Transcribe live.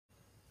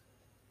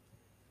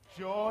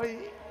Joy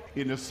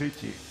in the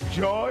city,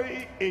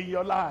 joy in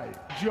your life,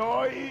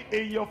 joy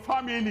in your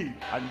family,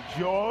 and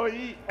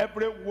joy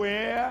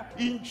everywhere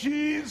in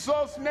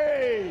Jesus'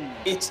 name.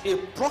 It's a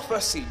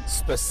prophecy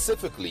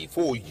specifically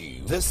for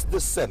you this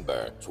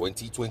December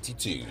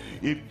 2022.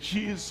 If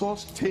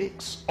Jesus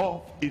takes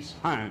off his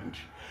hand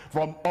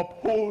from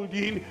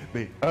upholding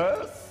the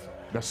earth,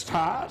 the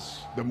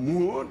stars, the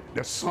moon,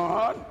 the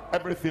sun,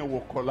 everything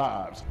will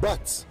collapse.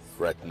 But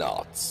fret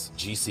not.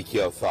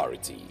 GCK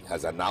Authority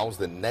has announced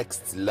the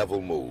next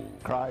level move.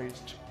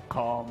 Christ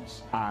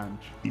comes and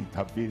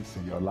intervenes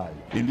in your life.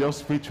 In the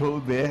hospital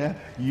there,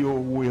 you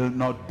will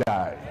not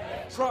die.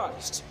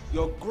 Christ,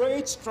 your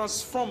great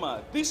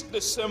transformer, this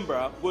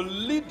December will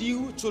lead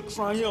you to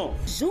triumph.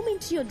 Zoom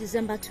into your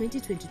December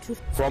 2022.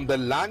 From the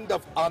land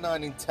of honor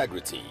and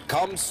integrity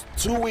comes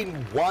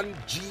 2-in-1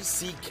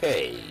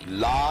 GCK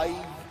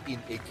live in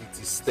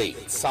Ekiti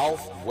State,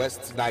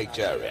 southwest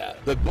Nigeria.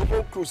 The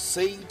Global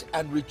Crusade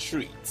and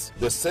Retreat,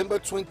 December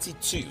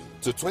 22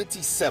 to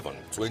 27,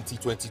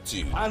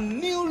 2022. A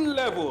new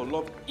level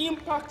of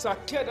Impact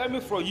Academy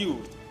for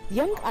youth,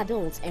 Young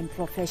adults and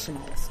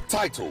professionals.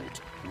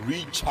 Titled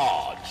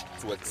Recharge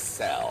to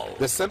Excel.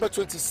 December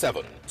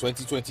 27,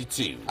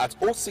 2022 at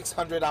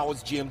 0600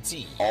 hours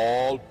GMT.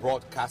 All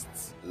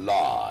broadcasts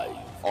live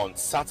on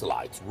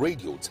satellite,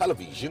 radio,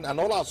 television, and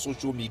all our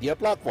social media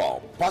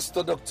platforms.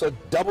 Pastor Dr.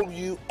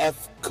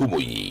 W.F.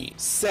 Kumuyi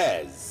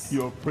says,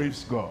 You'll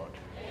praise God.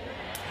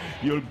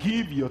 You'll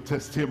give your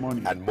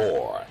testimony. And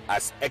more,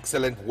 as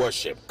excellent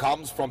worship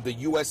comes from the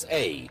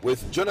USA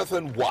with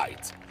Jonathan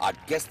White, our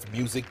guest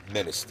music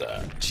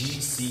minister.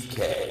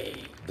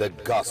 GCK, the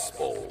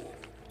gospel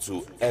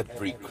to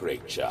every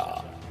creature.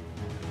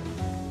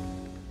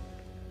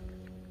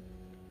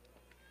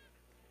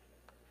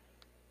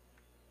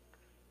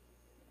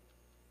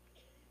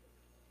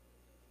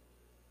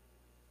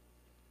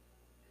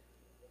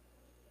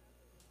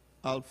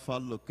 Alpha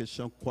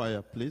Location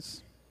Choir,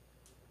 please.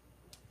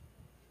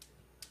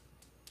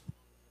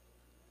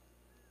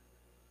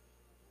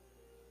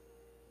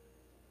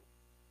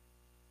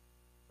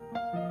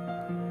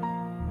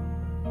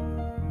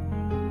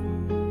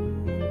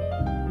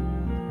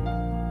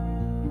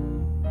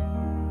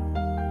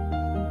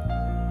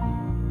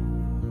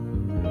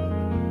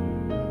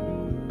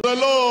 The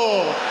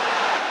Lord.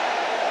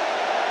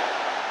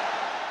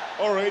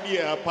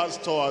 Already our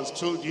pastor has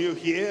told you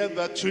here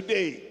that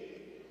today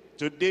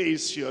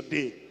is your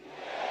day.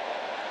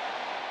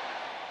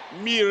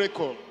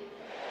 Miracle,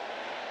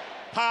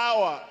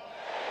 power,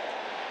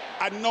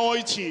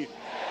 anointing,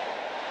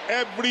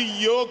 every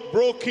yoke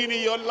broken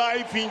in your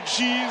life in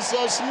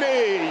Jesus'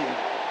 name.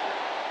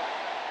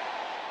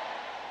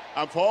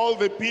 And for all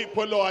the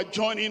people who are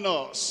joining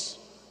us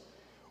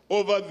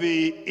over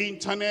the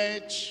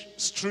internet,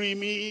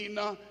 streaming,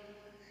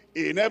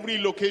 in every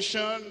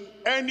location,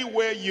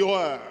 anywhere you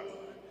are,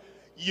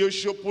 you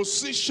should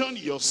position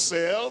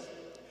yourself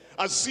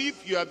as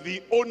if you are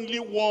the only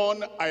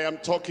one I am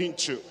talking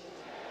to.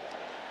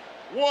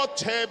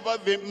 Whatever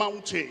the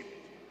mountain,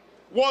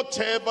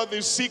 whatever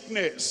the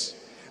sickness,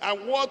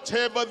 and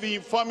whatever the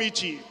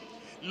infirmity,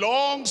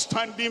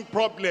 long-standing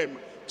problem,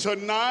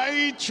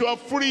 tonight you are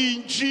free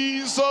in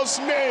Jesus'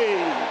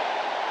 name.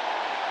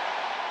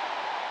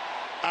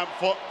 And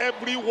for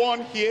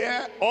everyone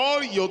here,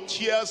 all your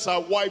tears are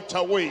wiped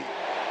away.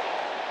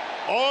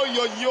 All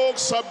your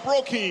yokes are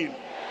broken.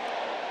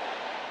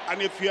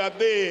 And if you are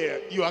there,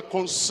 you are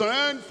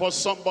concerned for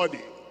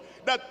somebody.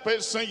 That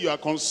person you are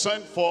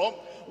concerned for,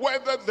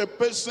 whether the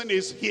person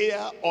is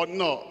here or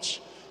not,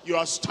 you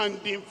are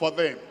standing for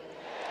them.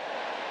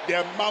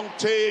 Their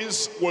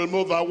mountains will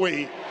move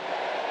away.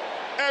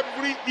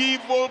 Every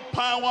evil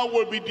power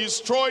will be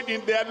destroyed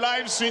in their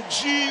lives in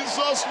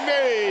Jesus'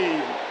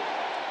 name.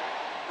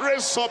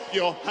 Raise up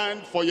your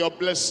hand for your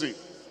blessing.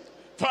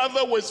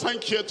 Father, we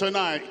thank you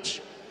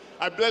tonight.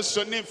 I bless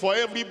your name for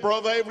every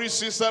brother, every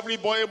sister, every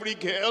boy, every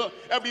girl,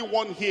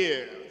 everyone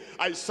here.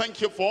 I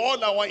thank you for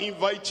all our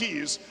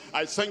invitees.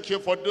 I thank you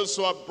for those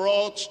who have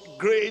brought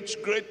great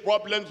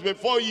problems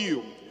before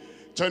you.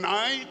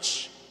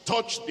 Tonight,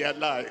 touch their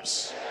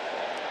lives.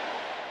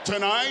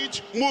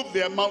 Tonight, move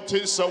their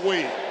mountains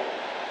away.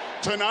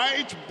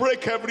 Tonight,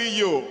 break every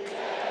yoke.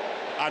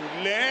 And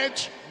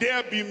let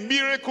there be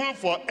miracle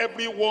for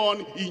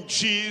everyone in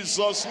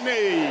Jesus'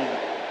 name.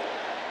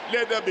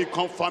 Let there be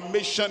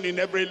confirmation in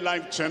every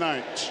life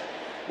tonight.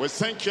 We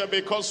thank you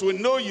because we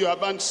know you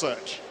have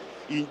answered.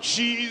 In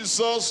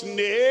Jesus'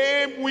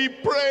 name we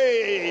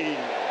pray.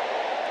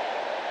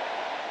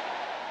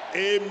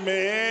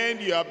 Amen.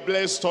 You are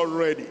blessed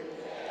already.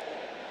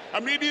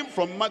 I'm reading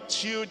from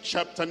Matthew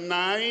chapter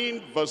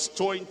 9, verse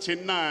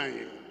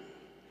 29.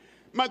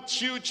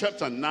 Matthew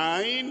chapter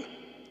 9,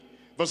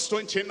 verse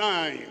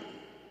 29.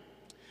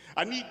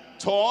 And he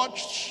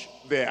touched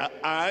their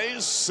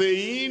eyes,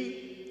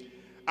 saying,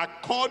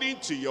 according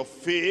to your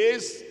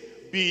faith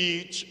be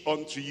it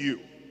unto you.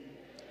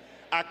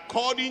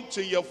 According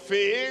to your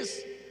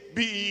faith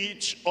be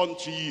it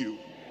unto you.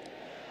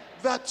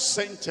 That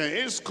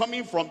sentence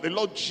coming from the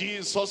Lord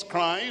Jesus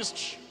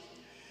Christ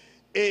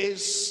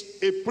is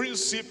a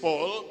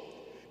principle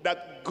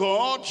that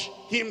God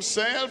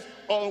himself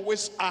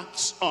always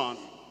acts on.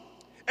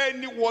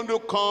 Anyone who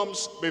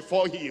comes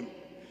before him,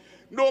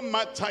 no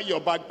matter your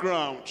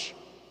background,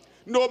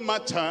 no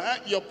matter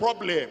your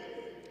problem,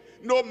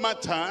 no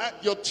matter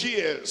your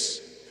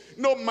tears,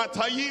 no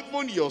matter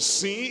even your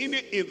sin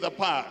in the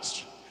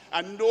past,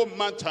 and no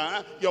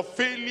matter your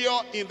failure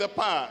in the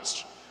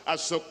past,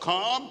 as you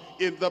come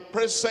in the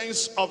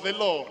presence of the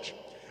Lord,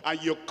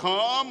 and you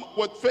come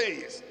with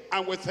faith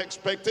and with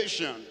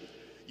expectation,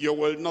 you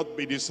will not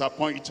be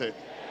disappointed.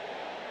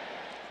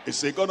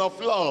 It's a God of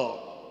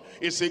love.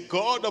 It's a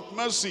God of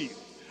mercy.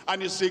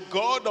 And it's a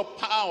God of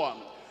power.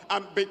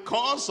 And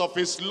because of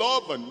his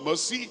love and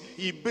mercy,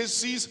 he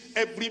bases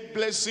every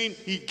blessing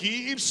he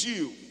gives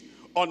you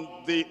on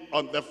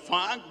the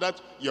fact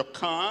that you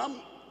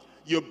come,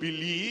 you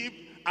believe,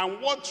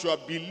 and what you are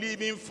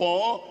believing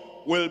for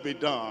will be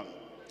done.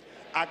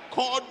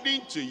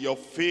 According to your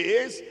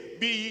faith,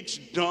 be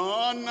it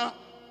done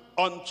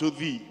unto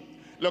thee.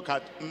 Look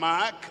at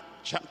Mark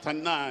chapter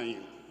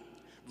 9,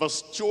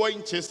 verse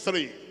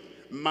 23.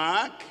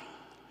 Mark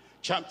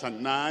chapter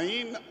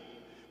 9,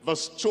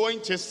 verse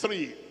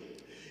 23.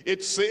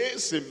 It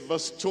says in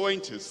verse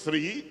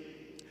 23,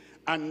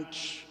 and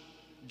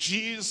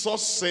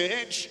Jesus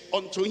said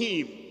unto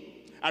him,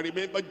 and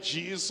remember,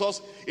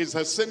 Jesus is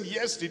the same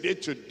yesterday,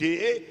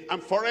 today,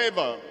 and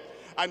forever.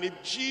 And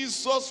if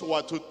Jesus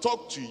were to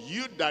talk to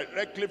you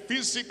directly,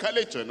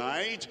 physically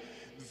tonight,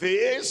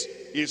 this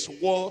is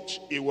what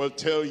he will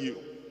tell you.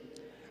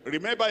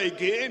 Remember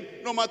again,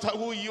 no matter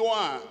who you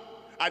are,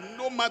 and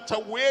no matter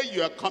where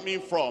you are coming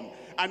from,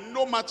 and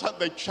no matter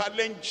the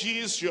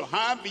challenges you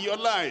have in your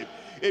life,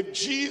 if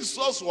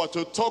Jesus were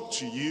to talk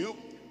to you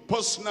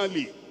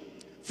personally,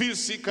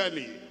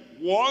 physically,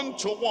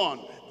 one-to-one,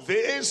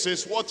 this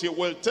is what he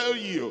will tell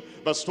you.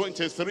 Verse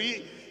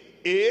 23,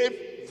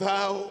 if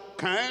thou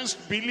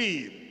canst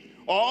believe,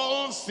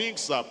 all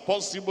things are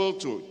possible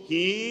to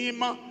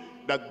him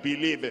that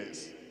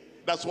believeth.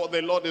 That's what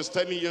the Lord is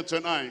telling you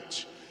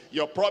tonight.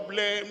 Your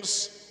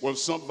problems will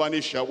soon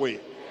vanish away.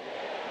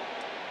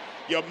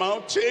 Your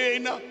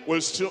mountain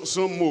will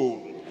soon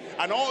move.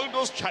 And all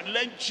those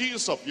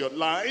challenges of your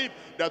life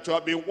that you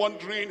have been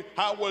wondering,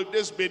 how will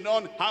this be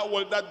done? How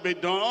will that be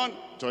done?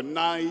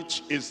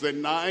 Tonight is the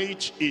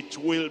night it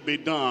will be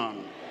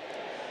done.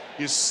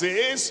 He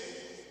says,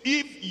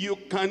 if you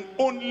can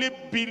only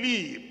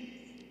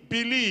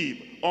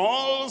believe,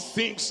 all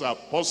things are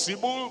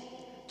possible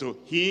to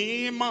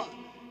him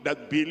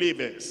that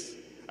believeth.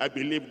 I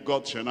believe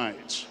God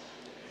tonight.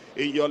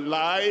 In your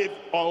life,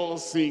 all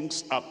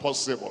things are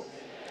possible.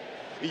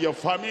 In your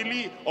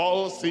family,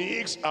 all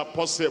things are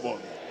possible.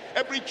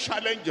 Every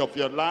challenge of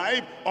your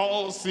life,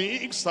 all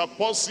things are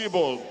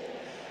possible.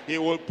 He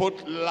will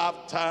put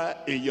laughter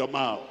in your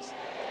mouth,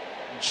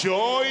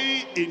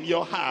 joy in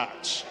your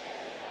heart.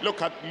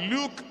 Look at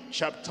Luke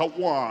chapter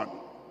 1.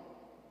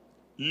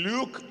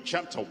 Luke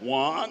chapter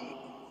 1,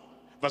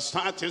 verse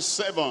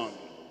 37.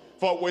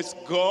 For with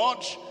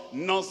God,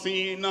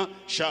 nothing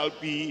shall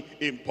be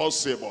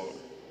impossible.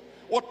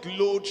 What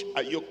load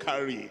are you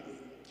carrying?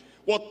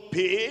 What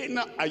pain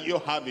are you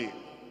having?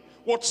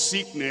 What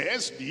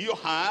sickness do you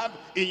have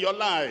in your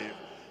life?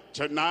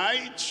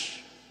 Tonight,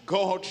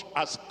 God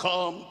has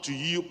come to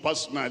you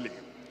personally.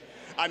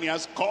 And he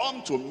has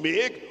come to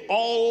make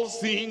all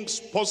things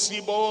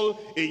possible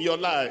in your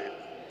life.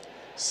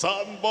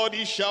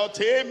 Somebody shout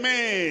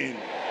amen.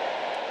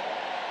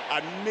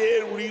 And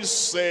Mary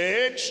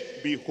said,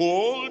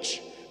 behold,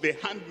 the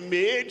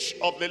handmaid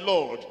of the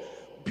Lord,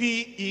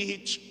 be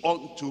it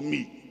unto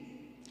me.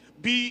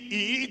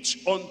 Be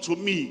it unto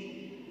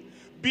me.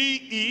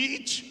 Be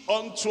it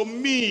unto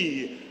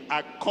me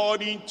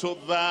according to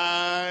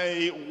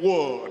thy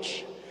word.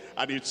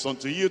 And it's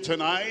unto you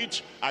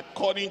tonight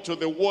according to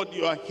the word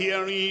you are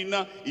hearing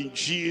in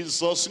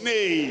Jesus'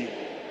 name.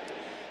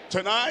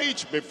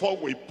 Tonight, before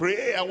we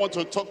pray, I want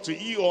to talk to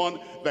you on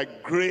the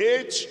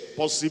great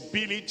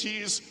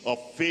possibilities of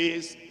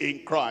faith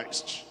in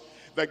Christ.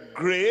 The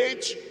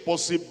great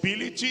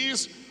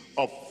possibilities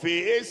of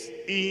faith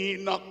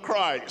in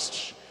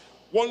Christ.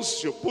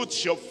 Once you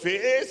put your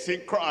faith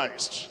in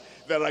Christ,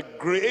 there are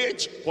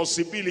great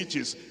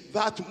possibilities.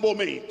 That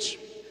moment,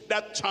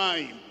 that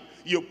time,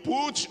 you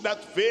put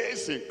that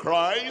faith in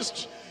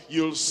Christ,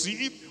 you'll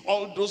see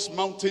all those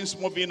mountains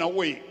moving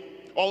away.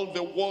 All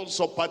the walls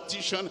of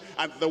partition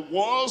and the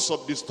walls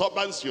of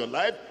disturbance in your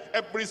life,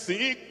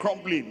 everything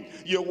crumbling.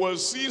 You will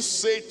see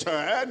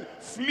Satan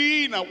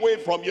fleeing away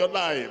from your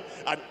life.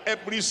 And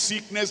every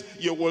sickness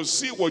you will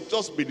see will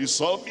just be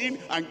dissolving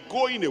and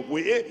going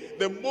away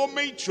the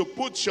moment you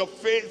put your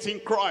faith in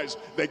Christ.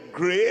 The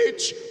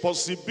great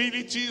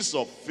possibilities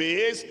of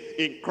faith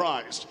in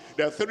Christ.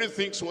 There are three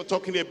things we're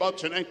talking about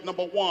tonight.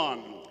 Number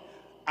one,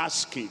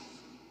 asking.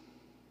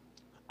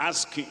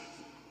 Asking.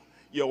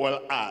 You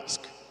will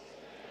ask.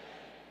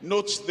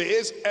 Note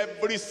this,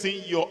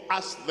 everything you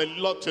ask the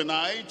Lord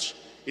tonight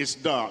is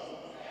done.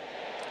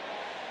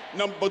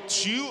 Number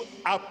two,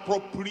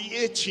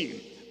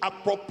 appropriating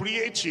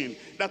Appropriating,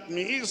 that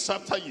means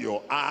after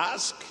you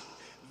ask,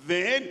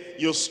 then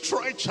you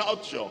stretch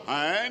out your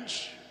hand.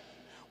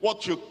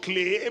 What you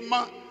claim,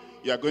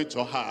 you are going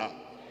to have.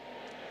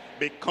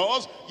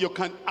 Because you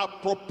can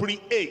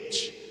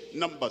appropriate.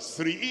 Number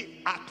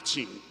 3,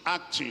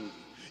 acting.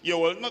 You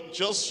will not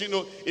just,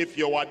 if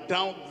you are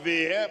down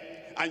there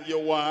and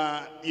you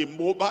are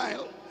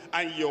immobile,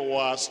 and you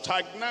are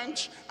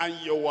stagnant, and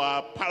you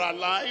are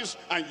paralyzed,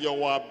 and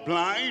you are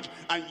blind,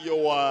 and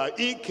you are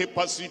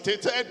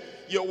incapacitated,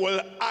 you will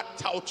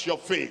act out your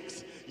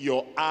faith.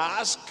 You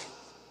ask,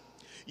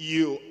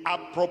 you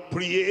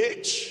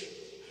appropriate,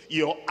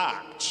 you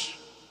act.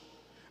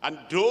 And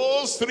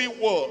those 3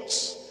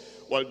 words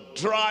will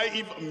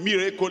drive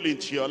miracle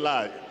into your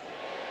life.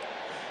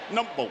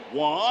 Number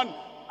 1,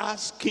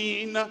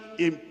 asking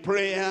in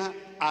prayer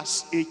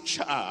as a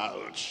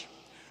child.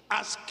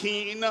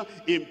 Asking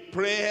in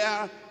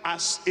prayer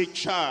as a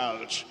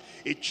child.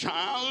 A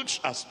child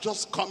has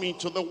just come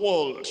into the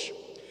world,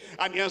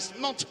 and he has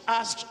not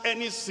asked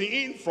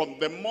anything from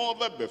the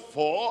mother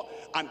before,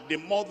 and the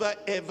mother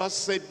ever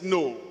said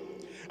no.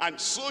 And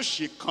so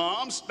she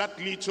comes, that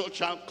little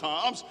child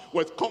comes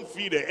with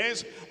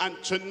confidence, and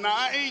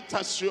tonight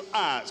as you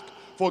ask,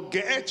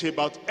 forget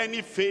about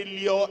any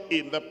failure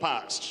in the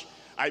past.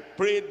 I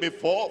prayed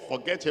before,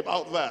 forget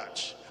about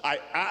that. I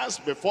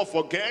asked before,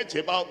 forget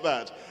about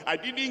that. I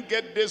didn't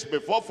get this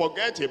before,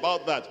 forget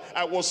about that.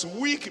 I was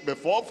weak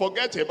before,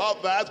 forget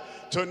about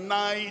that.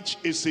 Tonight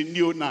is a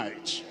new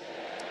night.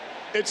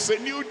 It's a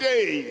new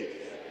day.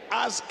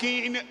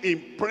 Asking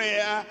in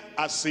prayer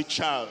as a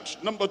child.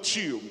 Number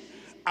 2,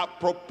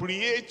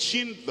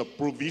 appropriating the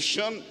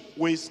provision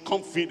with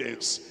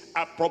confidence.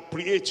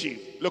 Appropriating.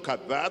 Look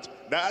at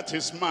that. That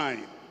is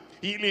mine.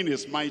 Healing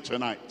is mine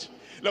tonight.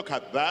 Look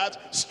at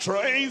that.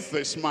 Strength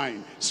is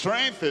mine.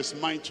 Strength is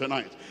mine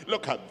tonight.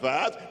 Look at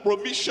that.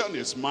 Provision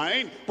is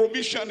mine.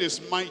 Provision is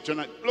mine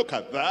tonight. Look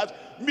at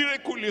that.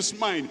 Miracle is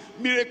mine.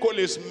 Miracle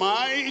is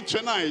mine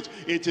tonight.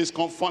 It is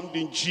confirmed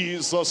in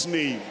Jesus'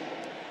 name.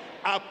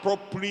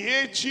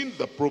 Appropriating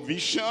the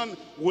provision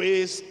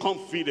with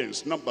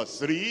confidence. Number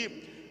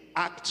 3,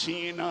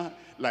 acting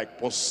like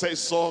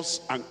possessors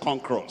and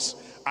conquerors.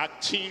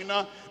 Acting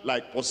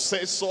like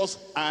possessors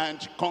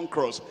and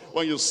conquerors.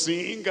 When you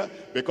sing,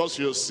 because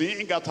you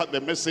sing after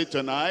the message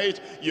tonight,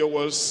 you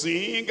will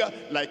sing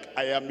like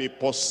I am a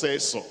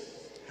possessor.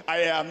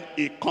 I am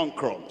a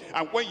conqueror.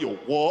 And when you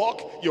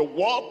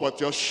walk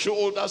with your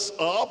shoulders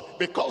up,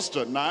 because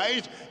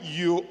tonight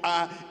you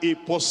are a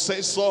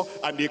possessor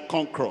and a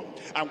conqueror.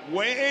 And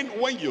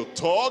when you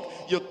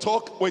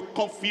talk with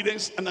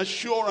confidence and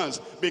assurance,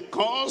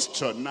 because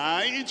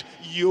tonight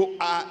you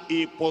are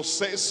a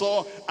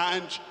possessor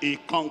and a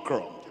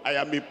conqueror. I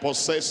am a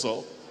possessor.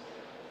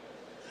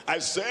 I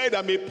said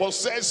I'm a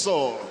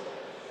possessor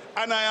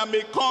and I am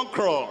a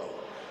conqueror.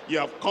 You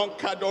have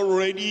conquered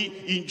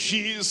already in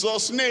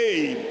Jesus'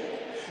 name.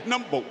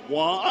 Number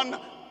 1,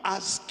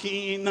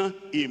 asking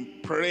in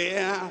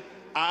prayer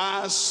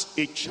as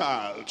a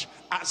child.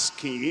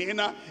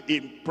 Asking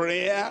in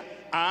prayer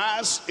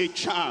as a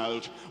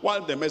child.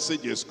 While the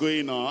message is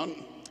going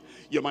on,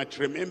 you might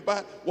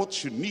remember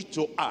what you need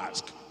to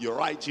ask. You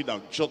write it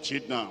down, jot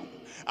it down.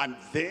 And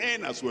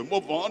then as we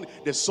move on,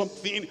 there's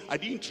something I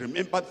didn't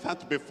remember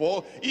that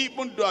before.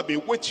 Even though I've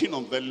been waiting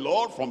on the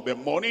Lord from the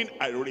morning,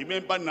 I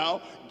remember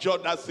now.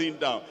 Jot that thing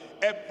down.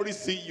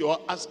 Everything you are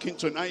asking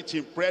tonight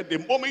in prayer, the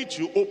moment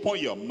you open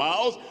your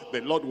mouth,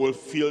 the Lord will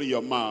fill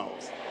your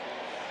mouth.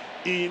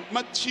 In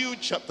Matthew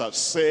chapter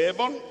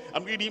 7,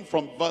 I'm reading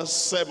from verse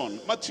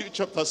 7. Matthew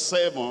chapter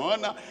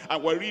 7,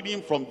 and we're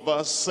reading from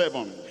verse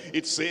 7.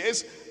 It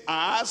says,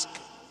 ask,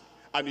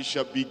 and it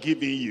shall be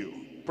given you.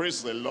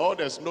 Praise the Lord,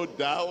 there's no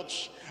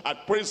doubt. And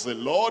praise the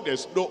Lord,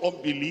 there's no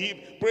unbelief.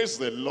 Praise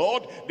the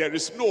Lord, there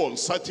is no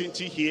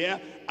uncertainty here.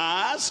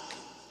 Ask,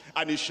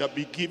 and it shall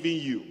be given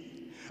you.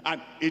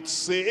 And it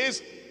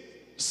says,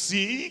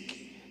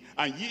 seek,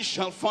 and ye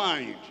shall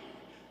find.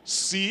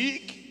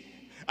 Seek,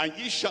 and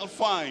ye shall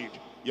find.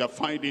 You're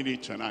finding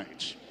it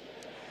tonight.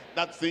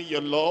 That thing you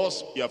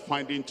lost, you're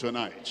finding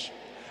tonight.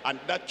 And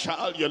that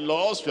child you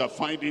lost, you're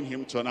finding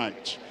him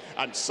tonight.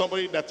 And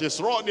somebody that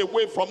is run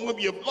away from whom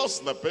you've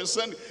lost the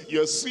person,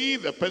 you see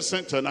the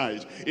person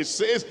tonight. It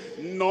says,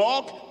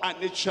 knock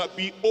and it shall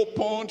be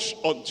opened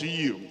unto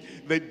you.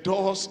 The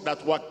doors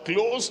that were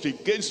closed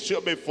against you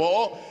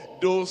before,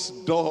 those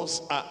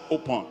doors are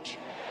opened.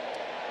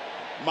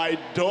 My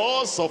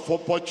doors of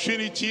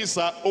opportunities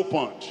are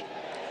opened.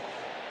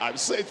 I've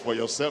said it for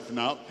yourself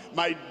now.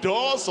 My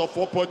doors of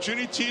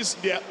opportunities,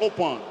 they are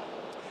open.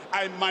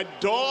 And my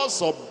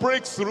doors of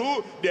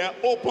breakthrough, they are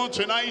open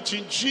tonight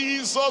in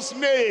Jesus'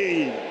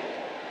 name.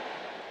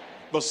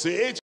 Verse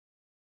 8,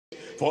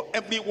 for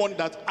everyone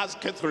that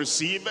asketh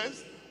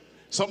receiveth.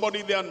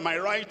 Somebody there on my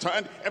right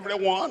hand,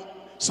 everyone.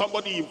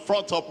 Somebody in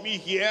front of me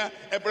here,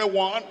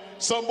 everyone.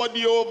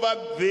 Somebody over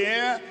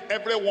there,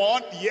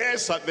 everyone.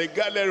 Yes, at the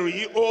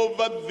gallery,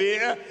 over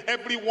there,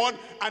 everyone.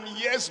 And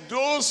yes,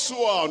 those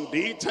who are on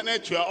the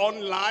internet, you are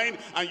online,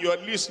 and you are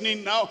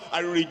listening now,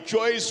 I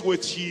rejoice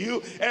with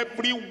you.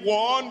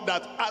 Everyone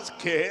that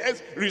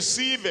asketh,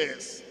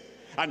 receiveth.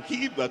 And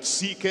he that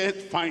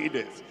seeketh,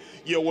 findeth.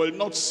 You will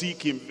not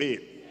seek in vain.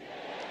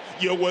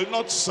 You will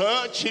not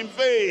search in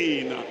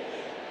vain.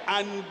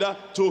 And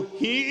to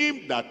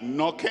him that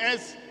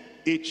knocketh,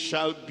 it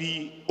shall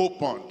be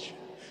opened.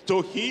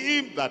 To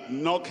him that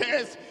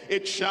knocketh,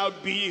 it shall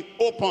be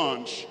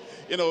opened.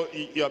 You know,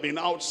 you have been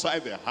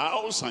outside the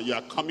house and you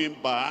are coming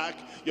back.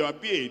 You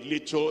might be a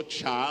little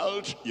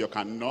child, you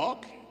can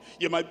knock.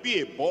 You might be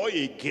a boy,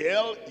 a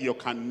girl, you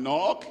can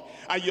knock.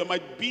 And you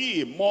might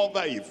be a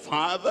mother, a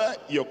father,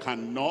 you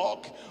can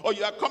knock. Or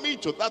you are coming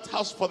to that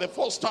house for the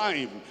first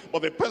time,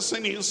 but the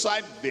person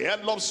inside there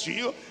loves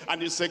you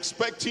and is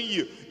expecting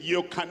you.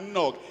 You can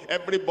knock.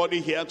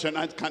 Everybody here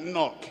tonight can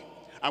knock.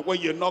 And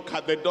when you knock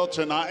at the door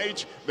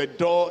tonight, the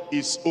door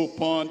is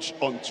opened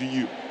unto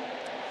you.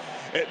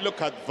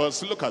 Look at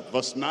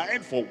verse 9.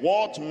 For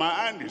what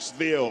man is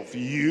there of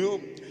you,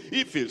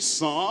 if his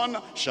son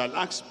shall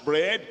ask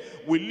bread,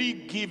 will he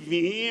give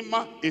him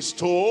a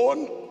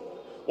stone?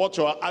 What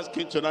you are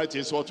asking tonight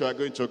is what you are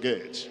going to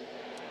get.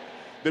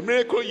 The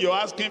miracle you're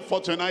asking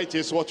for tonight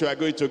is what you are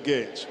going to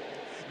get.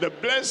 The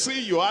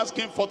blessing you're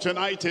asking for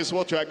tonight is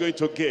what you are going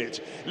to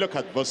get. Look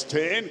at verse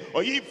 10.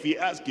 Or if he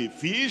ask a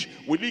fish,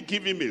 will he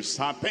give him a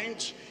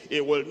serpent?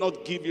 It will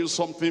not give you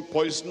something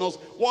poisonous.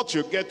 What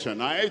you get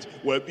tonight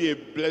will be a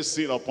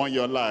blessing upon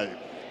your life.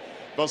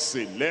 Verse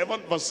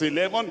 11.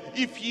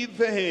 If ye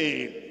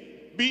then,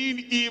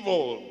 being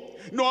evil,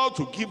 know how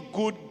to give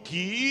good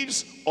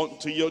gifts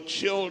unto your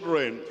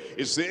children.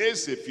 It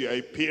says, if you're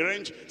a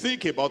parent,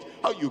 think about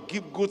how you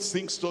give good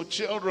things to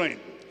children.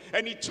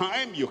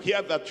 Anytime you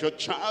hear that your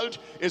child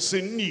is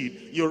in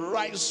need, you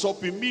rise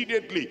up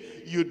immediately.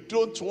 You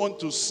don't want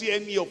to see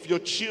any of your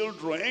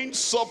children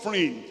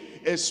suffering,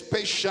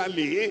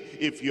 especially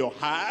if you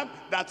have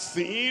that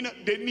thing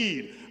they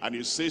need. And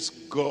it says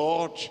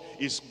God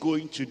is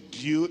going to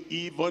do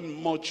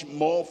even much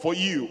more for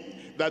you.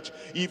 That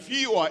if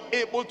you are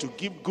able to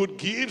give good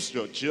gifts to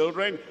your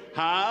children,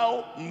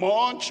 how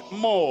much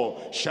more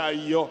shall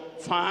your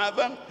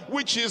Father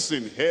which is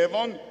in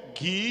heaven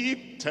give,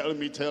 tell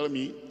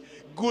me,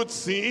 good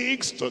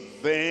things to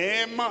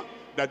them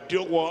that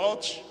do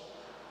what?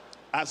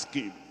 Ask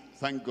him.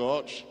 Thank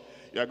God.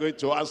 You are going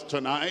to ask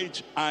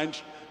tonight, and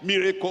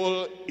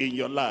miracle in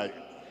your life.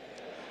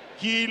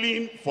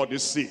 Healing for the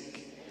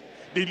sick.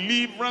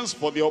 Deliverance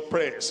for the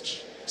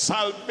oppressed.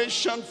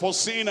 Salvation for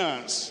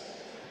sinners.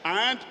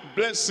 And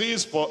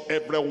blessings for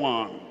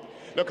everyone.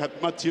 Look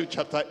at Matthew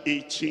chapter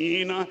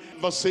 18,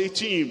 verse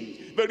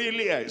 18.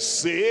 Verily I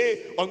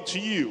say unto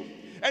you,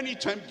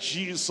 anytime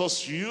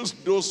Jesus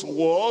used those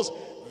words,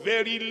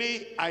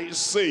 verily I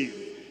say,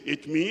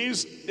 it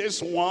means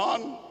this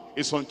one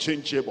is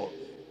unchangeable.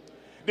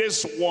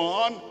 This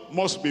one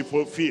must be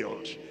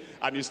fulfilled.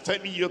 And he's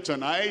telling you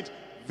tonight,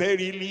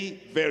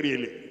 verily,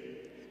 verily.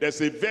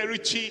 There's a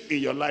verity in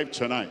your life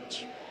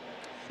tonight.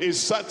 A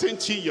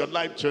certainty in your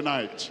life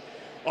tonight.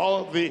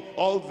 All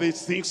the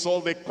things, all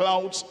the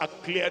clouds are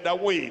cleared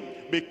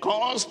away.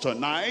 Because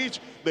tonight,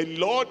 the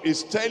Lord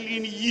is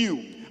telling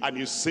you, and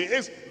he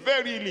says,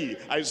 verily,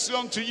 I say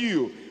unto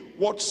you,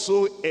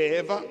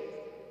 whatsoever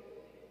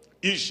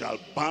ye shall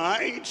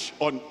bind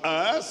on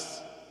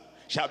earth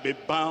shall be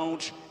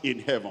bound in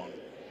heaven.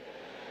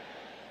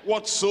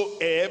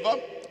 Whatsoever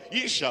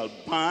ye shall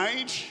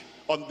bind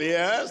on the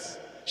earth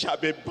shall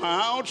be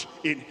bound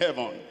in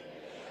heaven.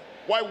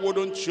 Why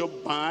wouldn't you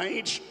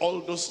bind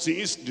all those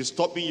things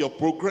disturbing your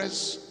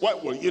progress? Why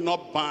will you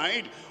not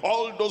bind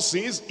all those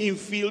things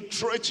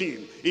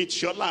infiltrating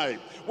into your life?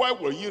 Why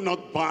will you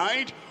not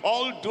bind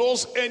all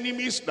those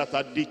enemies that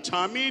are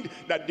determined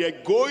that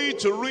they're going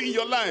to ruin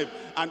your life?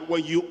 And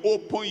when you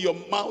open your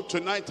mouth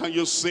tonight and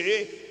you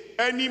say,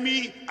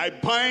 enemy, I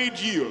bind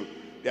you,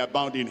 they are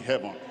bound in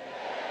heaven.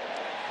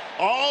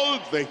 All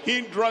the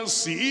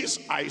hindrances,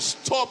 I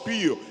stop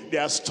you. They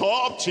are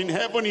stopped in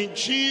heaven in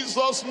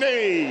Jesus'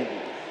 name.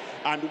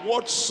 And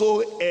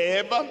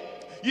whatsoever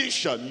ye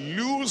shall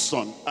loose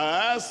on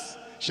earth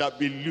shall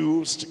be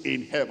loosed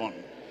in heaven.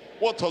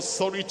 What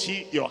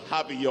authority you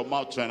have in your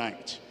mouth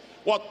tonight.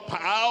 What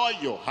power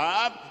you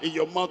have in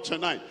your mouth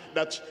tonight.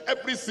 That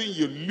everything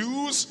you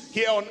lose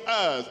here on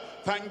earth,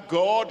 thank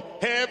God,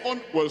 heaven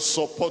will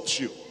support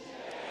you.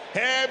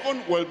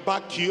 Heaven will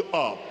back you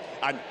up.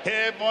 And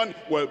heaven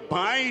will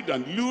bind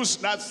and loose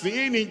that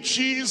thing in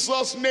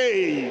Jesus'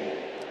 name.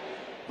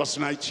 Verse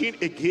 19,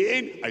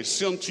 again, I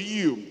say unto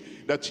you,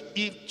 that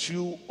if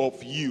two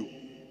of you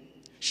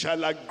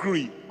shall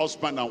agree,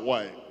 husband and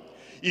wife,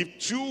 if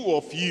two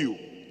of you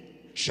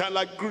shall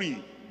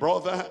agree,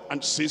 brother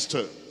and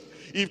sister,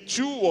 if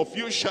two of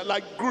you shall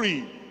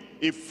agree,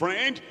 a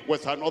friend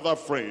with another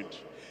friend,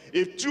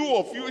 if two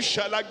of you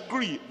shall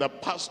agree, the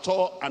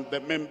pastor and the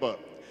member,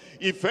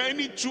 if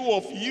any two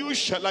of you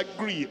shall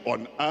agree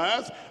on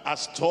earth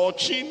as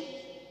touching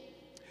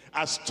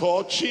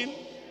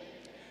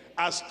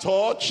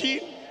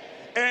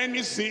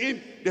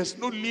anything, there's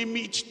no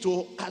limit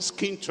to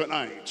asking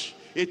tonight.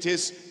 It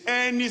is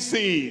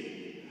anything.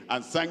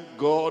 And thank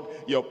God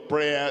your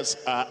prayers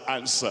are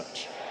answered.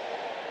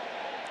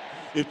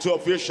 If two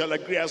of you shall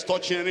agree as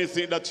touching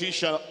anything that he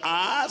shall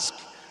ask,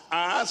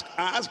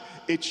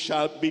 it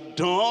shall be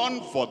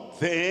done for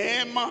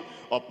them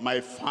of my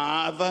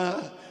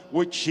Father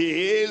which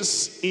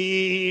is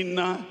in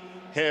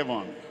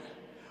heaven.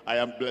 I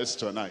am blessed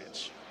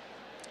tonight.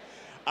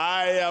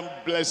 I am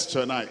blessed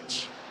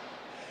tonight.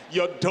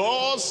 Your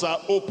doors are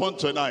open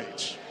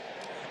tonight,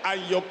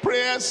 and your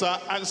prayers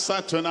are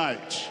answered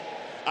tonight.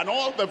 And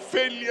all the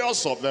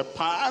failures of the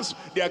past,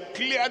 they are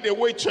cleared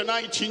away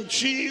tonight in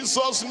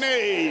Jesus'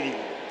 name.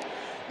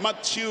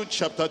 Matthew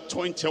chapter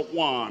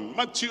 21.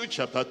 Matthew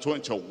chapter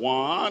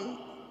 21,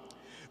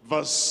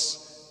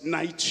 verse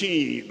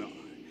 19.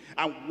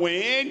 And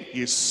when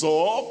he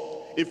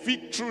saw a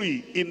fig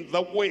tree in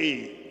the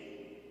way,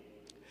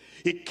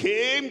 he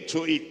came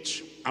to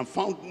it and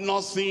found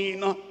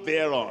nothing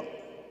thereon,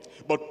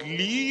 but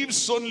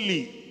leaves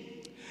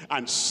only,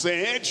 and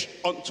said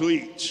unto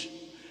it,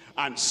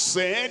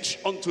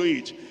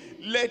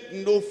 let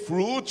no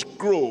fruit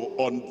grow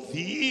on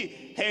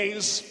thee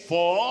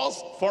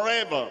henceforth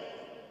forever.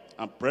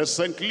 And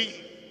presently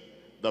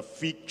the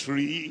fig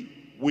tree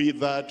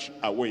withered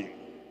away.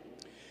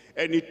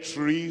 Any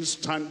tree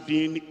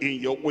standing in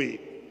your way,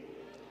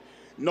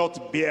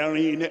 not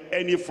bearing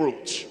any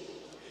fruit,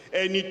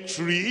 any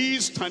tree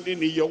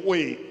standing in your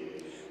way,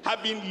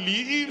 having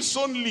leaves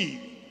only,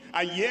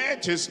 and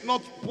yet is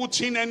not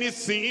putting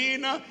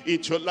anything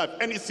into your life,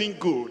 anything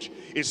good,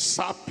 is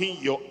sapping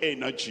your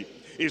energy,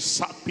 is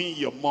sapping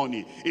your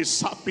money, is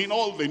sapping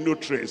all the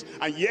nutrients,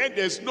 and yet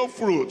there's no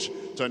fruit.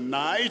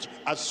 Tonight,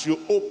 as you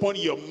open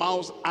your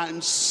mouth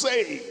and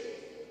say,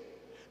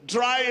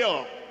 dry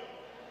up,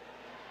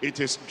 it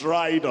is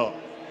dried up.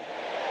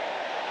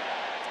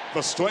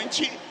 Verse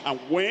 20, and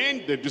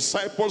when the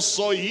disciples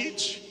saw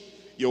it,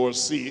 you will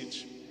see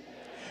it,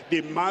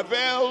 they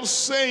marveled,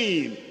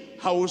 saying,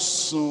 how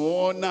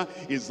soon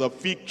is the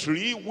fig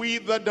tree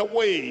withered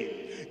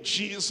away?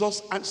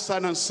 Jesus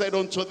answered and said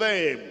unto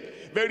them,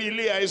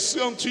 verily I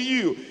say unto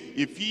you,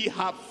 if ye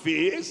have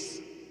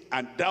faith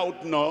and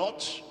doubt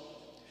not,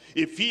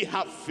 if ye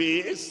have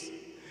faith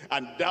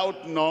and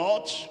doubt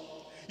not,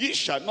 ye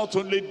shall not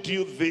only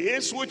do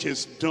this which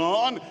is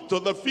done to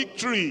the fig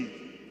tree,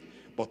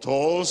 but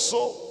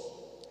also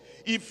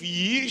if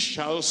ye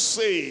shall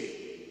say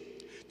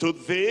to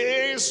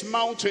this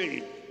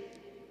mountain,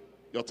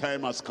 your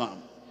time has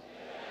come.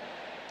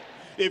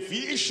 If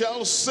ye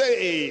shall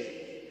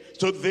say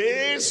to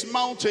this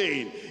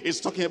mountain, it's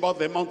talking about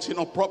the mountain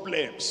of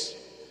problems,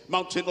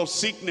 mountain of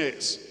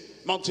sickness,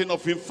 mountain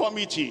of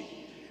infirmity,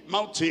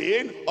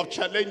 mountain of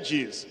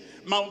challenges,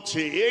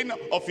 mountain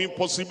of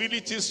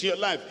impossibilities in your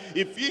life.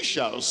 If ye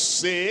shall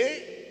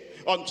say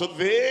unto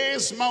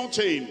this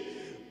mountain,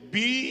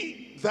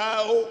 be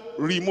thou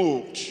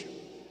removed,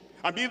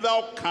 and be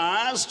thou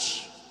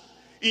cast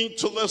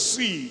into the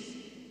sea,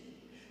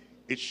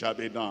 it shall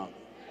be done.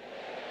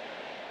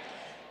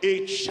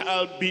 It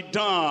shall be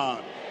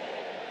done.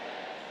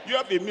 You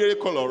have a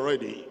miracle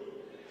already.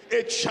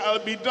 It shall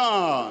be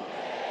done.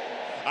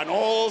 And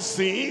all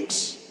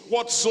things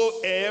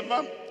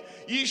whatsoever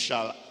ye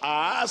shall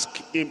ask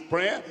in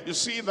prayer. You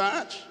see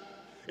that?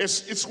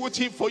 It's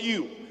waiting for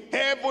you.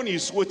 Heaven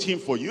is waiting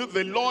for you.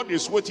 The Lord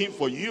is waiting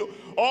for you.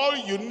 All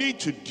you need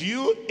to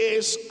do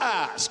is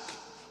ask.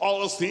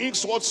 All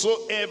things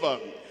whatsoever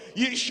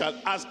ye shall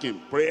ask in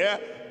prayer,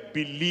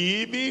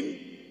 believing,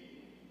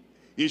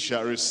 ye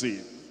shall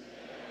receive.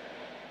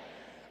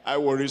 I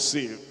will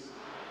receive.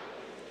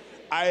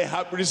 I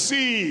have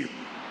received.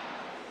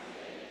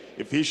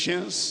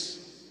 Ephesians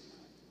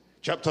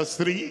chapter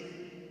 3.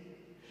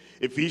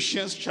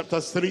 Ephesians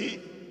chapter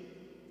 3,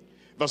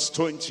 verse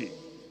 20.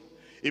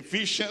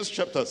 Ephesians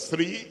chapter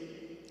 3,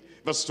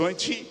 verse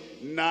 20.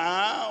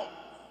 Now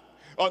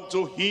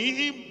unto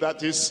him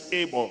that is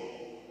able,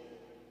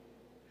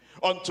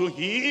 unto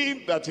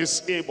him that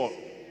is able.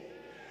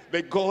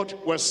 The God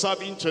we're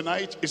serving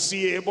tonight, is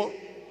he able?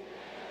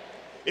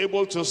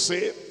 Able to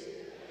save?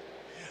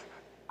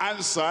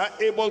 Answer,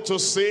 able to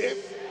save?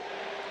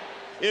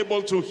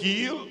 Able to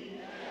heal?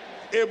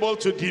 Able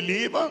to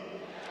deliver?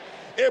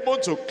 Able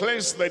to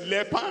cleanse the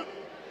leper?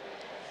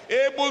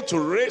 Able to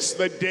raise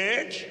the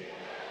dead?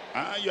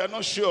 You are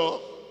not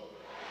sure?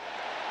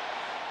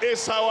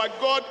 Is our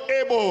God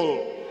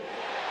able?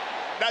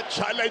 That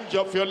challenge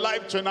of your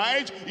life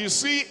tonight,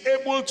 is he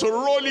able to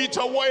roll it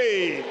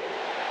away?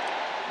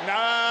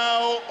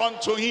 Now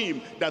unto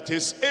him that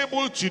is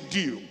able to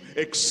do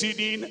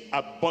exceeding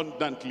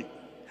abundantly,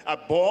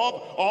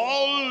 above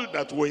all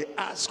that we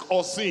ask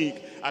or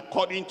think,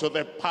 according to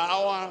the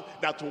power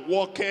that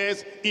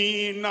worketh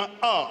in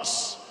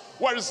us.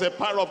 Where is the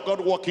power of God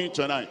working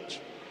tonight?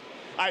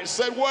 I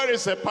said, where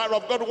is the power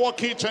of God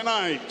working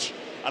tonight?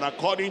 And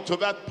according to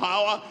that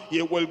power,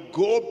 he will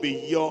go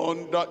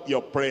beyond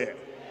your prayer.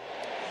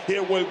 He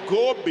will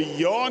go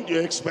beyond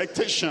your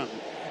expectation.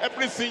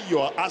 Everything you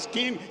are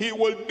asking, he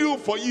will do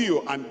for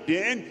you. And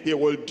then he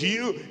will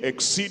do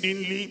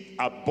exceedingly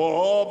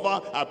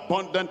above,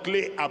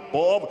 abundantly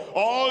above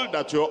all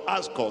that you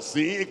ask or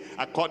think,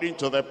 according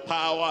to the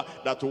power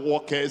that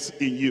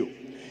worketh in you.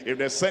 If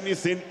there's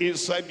anything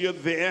inside you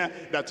there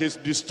that is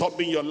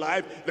disturbing your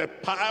life, the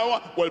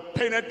power will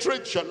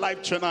penetrate your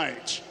life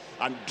tonight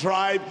and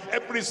drive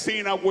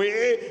everything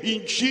away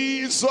in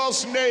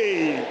Jesus'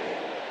 name.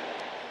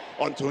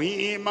 Unto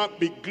him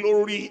be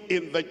glory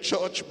in the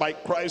church by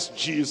Christ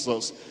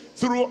Jesus,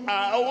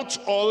 throughout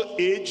all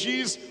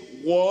ages,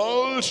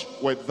 world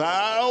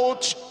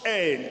without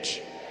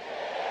end.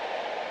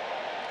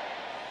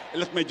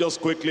 Let me just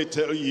quickly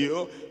tell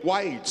you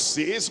why it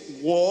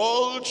says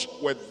world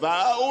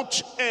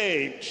without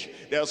end.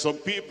 There are some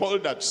people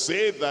that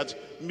say that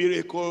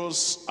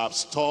miracles have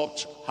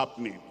stopped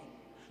happening.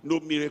 No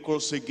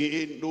miracles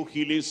again, no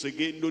healings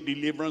again, no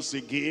deliverance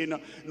again,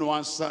 no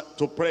answer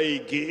to pray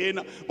again.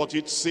 But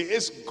it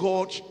says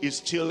God is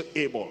still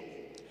able.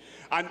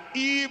 And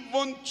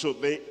even to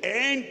the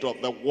end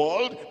of the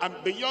world and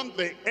beyond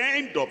the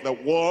end of the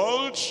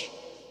world,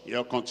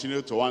 he'll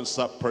continue to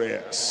answer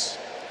prayers.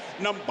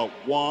 Number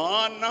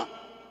one,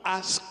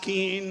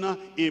 asking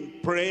in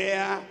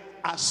prayer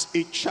as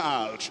a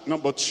child.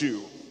 Number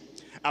two,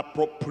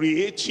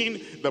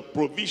 appropriating the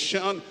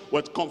provision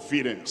with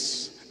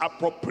confidence.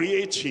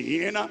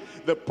 Appropriating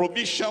the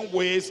provision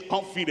with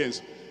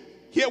confidence.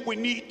 Here we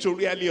need to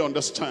really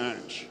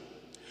understand.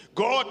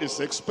 God is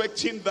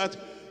expecting that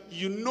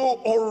you know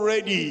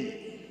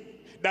already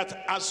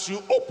that as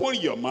you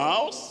open your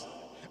mouth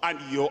and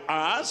you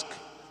ask,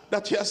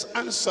 that he has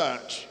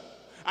answered.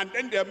 And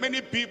then there are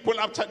many people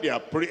after they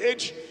have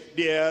prayed,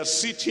 they are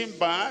sitting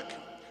back.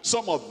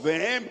 Some of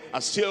them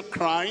are still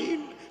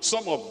crying.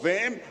 Some of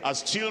them are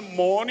still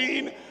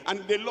mourning. And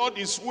the Lord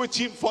is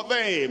waiting for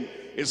them.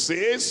 It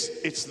says,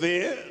 it's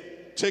there,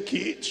 take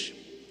it.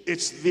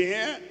 It's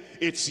there,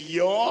 it's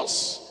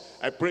yours.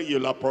 I pray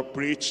you'll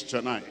appropriate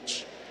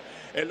tonight.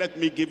 And let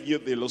me give you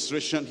the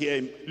illustration here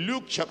in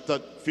Luke chapter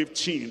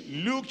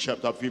 15. Luke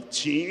chapter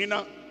 15,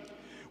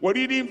 we're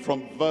reading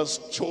from verse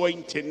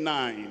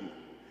 29.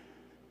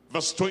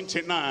 Verse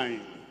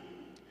 29.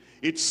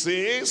 It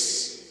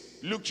says,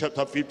 Luke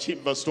chapter 15,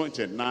 verse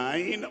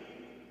 29.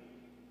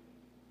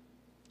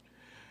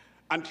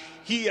 And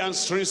he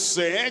answering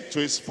said to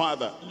his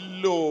father,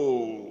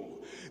 Lo,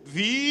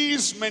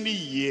 these many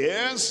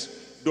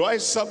years do I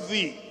serve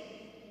thee,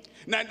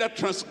 neither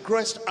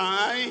transgressed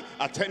I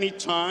at any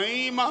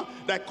time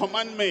thy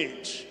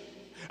commandment,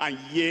 and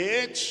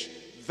yet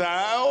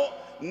thou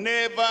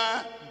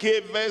never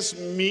gavest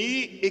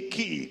me a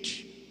kid.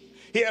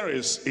 Here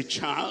is a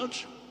child,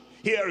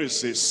 here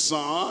is a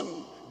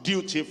son,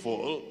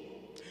 dutiful.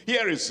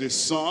 Here is a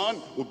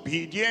son,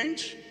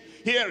 obedient.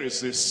 Here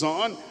is a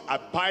son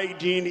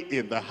abiding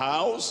in the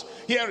house.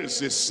 Here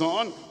is a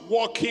son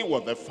walking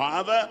with the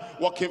father,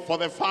 working for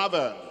the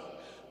father.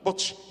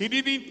 But he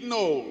didn't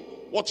know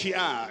what he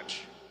had.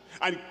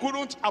 And he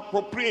couldn't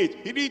appropriate.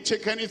 He didn't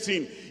take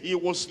anything. He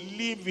was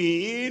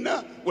living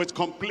with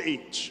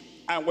complaint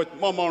and with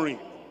murmuring.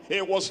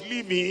 He was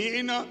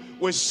living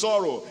with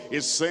sorrow.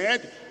 He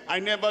said, I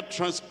never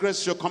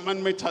transgressed your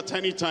commandment at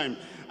any time.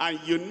 And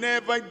you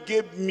never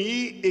gave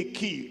me a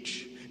kid,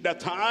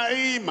 that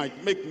I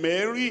might make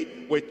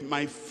merry with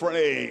my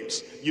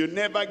friends. You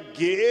never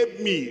gave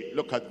me.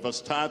 Look at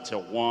verse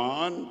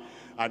 31.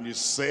 And he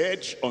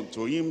said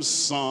unto him,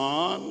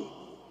 Son,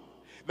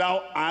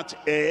 thou art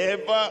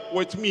ever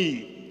with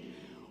me.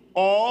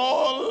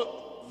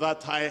 All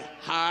that I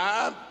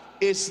have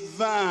is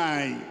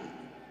thine.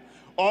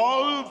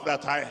 All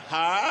that I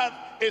have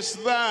is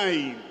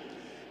thine.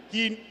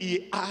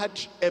 He had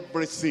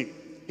everything.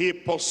 He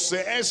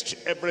possessed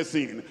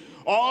everything.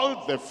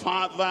 All the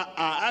Father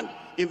had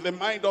in the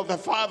mind of the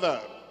Father,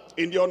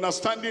 in the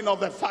understanding of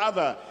the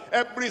Father,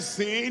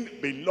 everything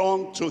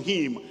belonged to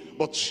him.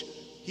 But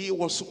he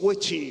was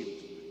waiting.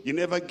 You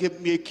never gave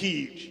me a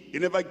kid. You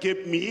never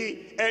gave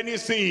me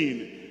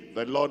anything.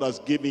 The Lord has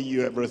given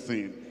you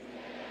everything.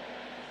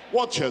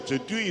 What you have to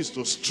do is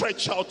to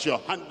stretch out your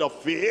hand of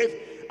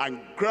faith and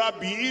grab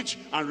it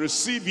and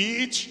receive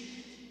it.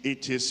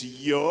 It is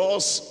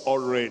yours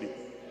already.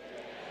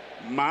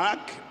 Mark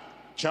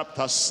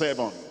chapter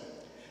 7.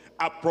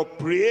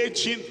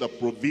 Appropriating the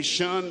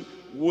provision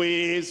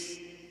with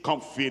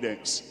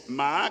confidence.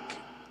 Mark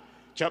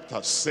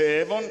chapter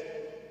 7,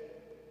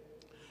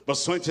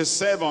 verse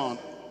 27.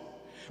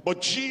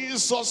 But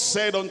Jesus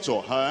said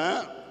unto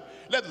her,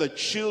 Let the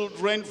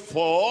children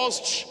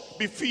first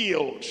be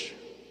filled,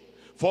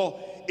 for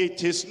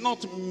it is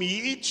not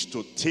meet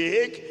to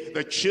take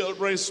the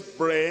children's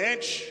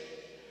bread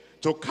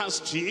to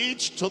cast it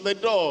to the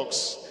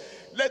dogs.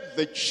 Let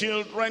the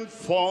children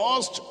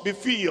first be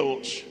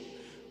filled.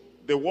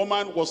 The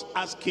woman was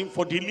asking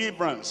for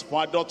deliverance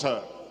for her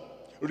daughter,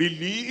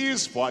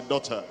 release for her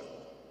daughter.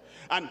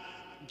 And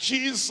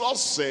Jesus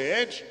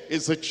said,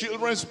 it's the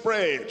children's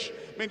bread.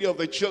 Many of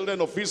the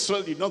children of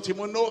Israel did not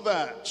even know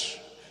that.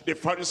 The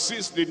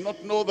Pharisees did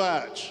not know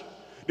that.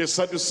 The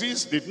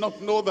Sadducees did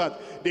not know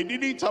that. They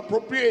didn't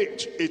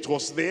appropriate. It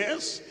was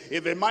theirs.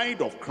 In the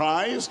mind of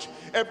Christ,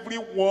 every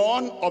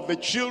one of the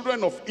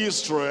children of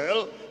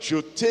Israel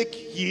should take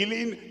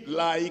healing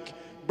like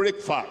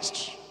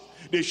breakfast.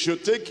 They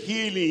should take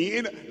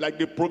healing like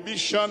the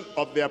provision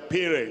of their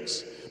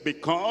parents,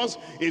 because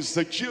it's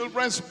the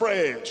children's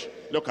bread.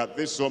 Look at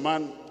this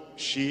woman.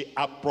 She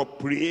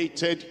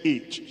appropriated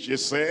it. She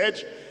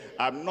said,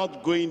 I'm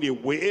not going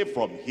away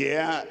from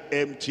here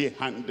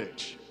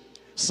empty-handed.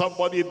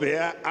 Somebody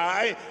there,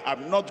 I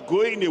am not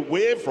going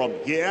away from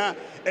here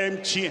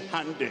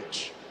empty-handed.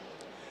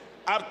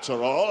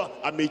 After all,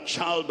 I'm a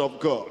child of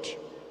God.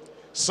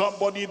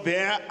 Somebody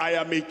there, I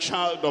am a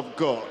child of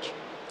God.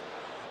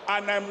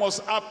 And I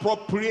must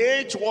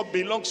appropriate what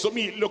belongs to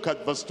me. Look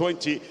at verse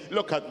 20.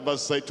 Look at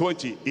verse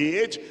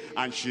 28.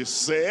 And she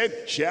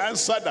said, she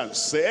answered and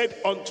said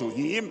unto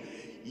him,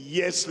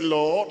 yes,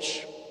 Lord,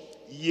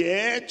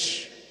 yet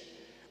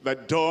the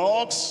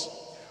dogs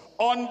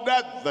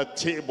under the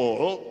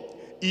table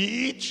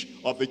eat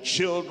of the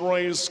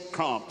children's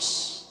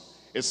crumbs.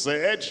 He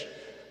said,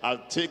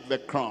 I'll take the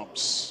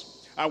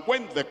crumbs. And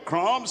when the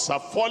crumbs are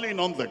falling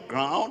on the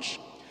ground,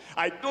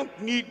 I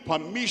don't need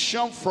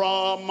permission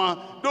from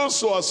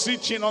those who are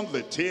sitting on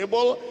the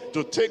table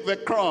to take the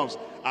crumbs.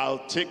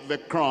 I'll take the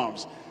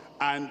crumbs.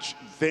 And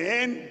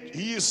then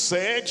he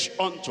said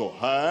unto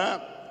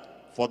her,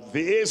 for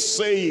this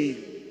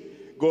saying,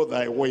 go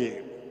thy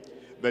way.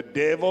 The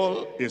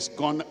devil is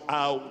gone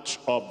out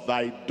of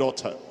thy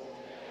daughter.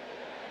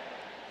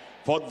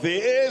 For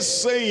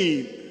this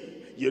saying,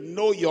 you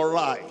know you're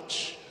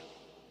right.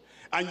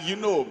 And you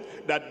know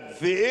that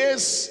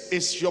this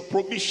is your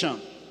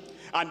provision.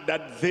 And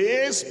that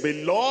this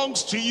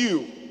belongs to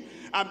you.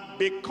 And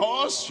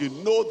because you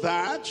know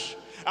that,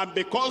 and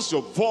because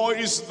you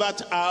voice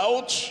that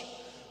out,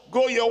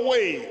 go your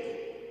way.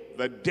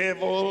 The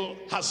devil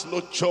has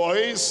no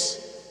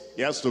choice.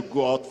 He has to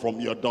go out from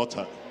your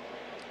daughter.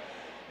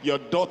 Your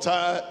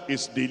daughter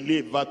is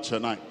delivered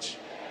tonight.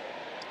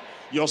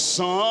 Your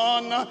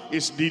son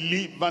is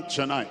delivered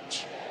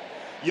tonight.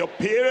 Your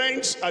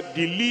parents are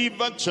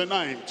delivered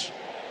tonight.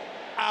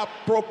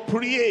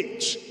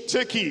 Appropriate,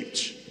 take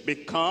it.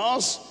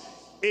 Because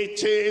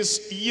it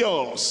is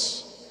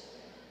yours.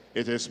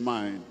 It is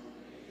mine.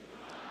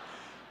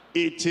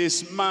 It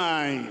is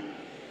mine.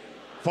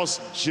 1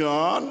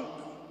 John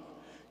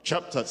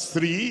chapter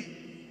 3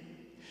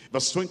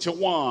 verse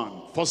 21.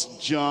 1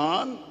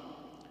 John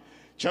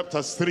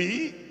chapter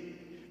 3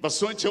 verse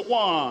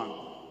 21.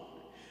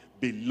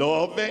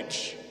 Beloved,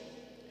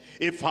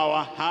 if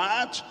our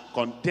heart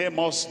condemn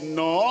us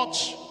not,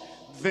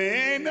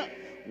 then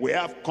we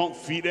have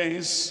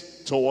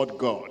confidence toward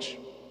God.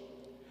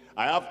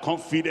 I have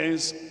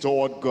confidence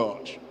toward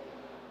God.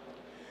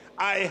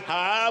 I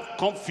have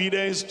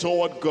confidence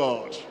toward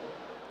God.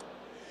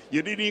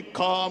 You didn't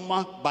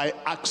come by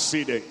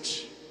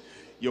accident.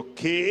 You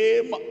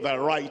came the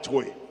right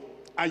way.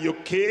 And you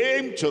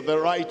came to the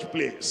right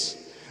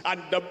place.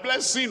 And the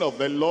blessing of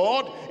the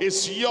Lord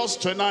is yours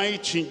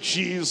tonight in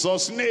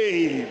Jesus'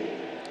 name.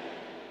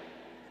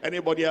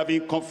 Anybody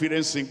having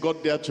confidence in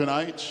God there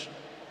tonight?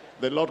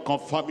 The Lord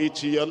confirm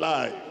it in your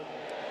life.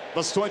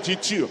 Verse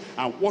 22,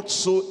 and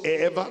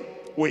whatsoever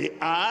we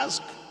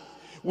ask,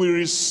 we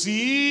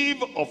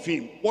receive of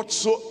him.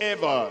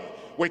 Whatsoever,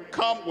 we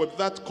come with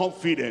that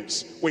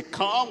confidence. We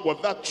come with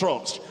that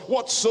trust.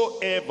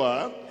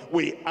 Whatsoever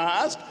we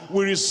ask,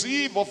 we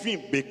receive of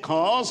him,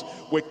 because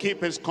we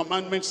keep his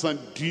commandments and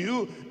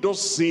do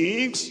those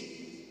things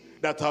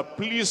that are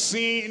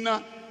pleasing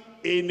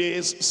in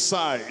his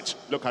sight.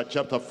 Look at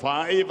chapter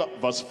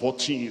 5, verse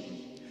 14.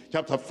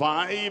 Chapter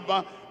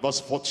 5, verse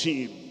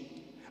 14.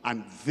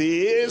 And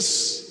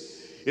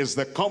this is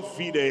the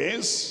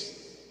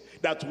confidence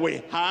that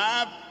we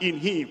have in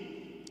him.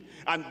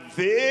 And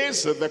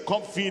this is the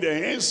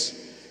confidence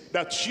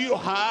that you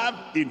have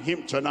in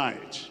him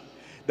tonight.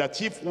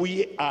 That if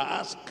we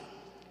ask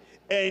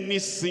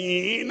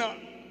anything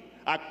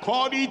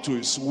according to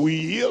his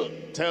will,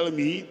 tell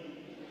me,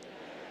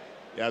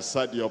 he has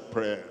heard your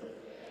prayer.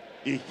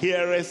 He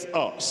heareth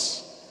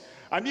us.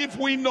 And if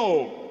we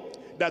know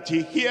that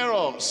he hears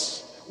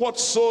us,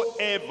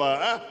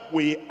 whatsoever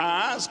we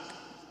ask,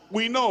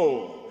 we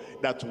know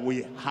that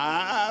we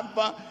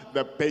have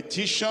the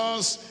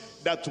petitions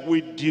that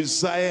we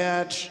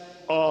desired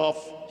of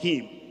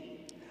him.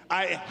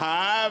 I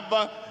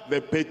have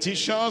the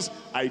petitions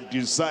I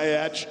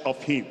desired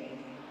of him.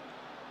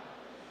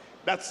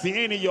 That's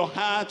the end in your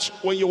heart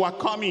when you are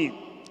coming.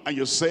 And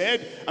you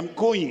said, I'm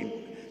going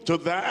to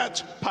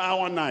that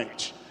power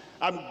night.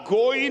 I'm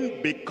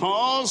going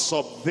because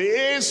of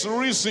this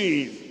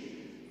reason.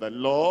 The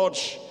Lord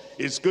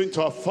is going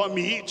to affirm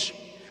it,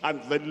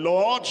 and the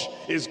Lord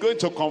is going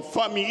to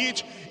confirm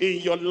it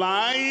in your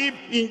life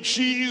in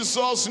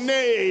Jesus'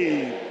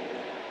 name.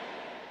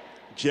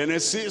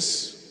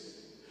 Genesis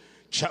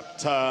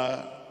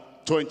chapter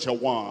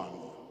 21.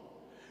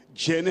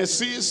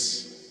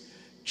 Genesis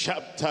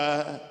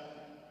chapter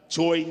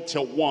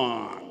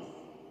 21.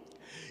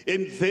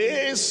 In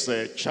this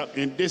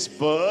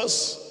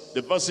verse,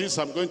 the verses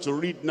I'm going to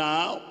read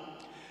now,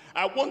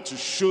 I want to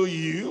show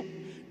you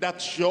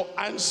that your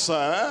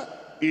answer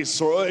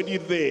is already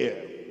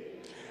there.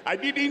 I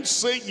didn't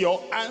say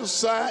your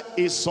answer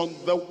is on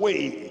the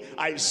way.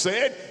 I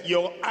said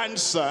your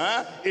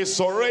answer is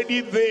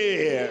already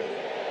there.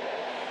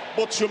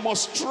 But you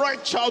must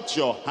stretch out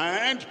your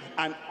hand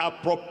and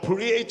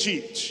appropriate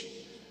it.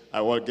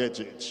 I will get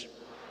it.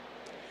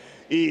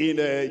 In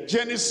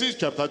Genesis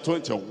chapter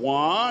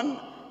 21,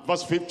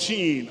 verse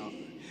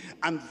 15.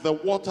 And the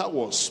water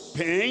was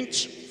spent,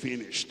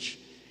 finished,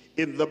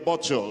 in the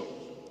bottle.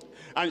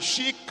 And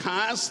she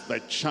cast the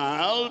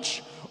child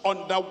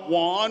under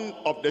one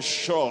of the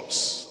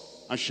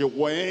shrubs. And she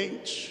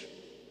went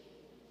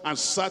and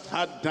sat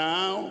her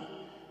down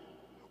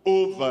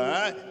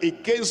over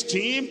against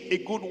him a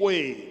good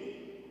way,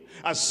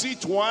 as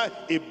it were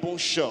a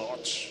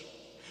bowshot.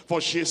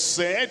 For she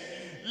said,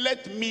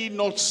 let me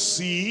not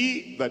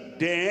see the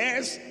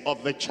death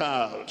of the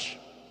child.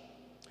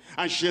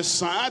 And she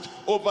sat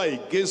over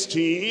against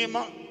him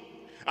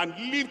and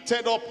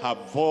lifted up her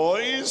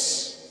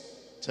voice,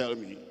 tell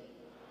me,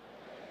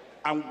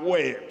 and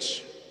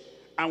wept,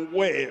 and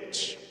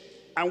wept,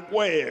 and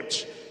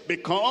wept,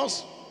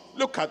 because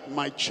look at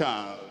my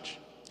child.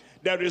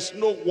 There is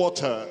no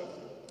water.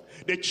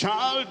 The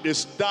child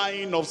is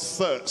dying of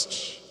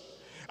thirst.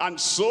 And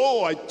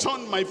so I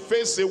turned my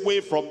face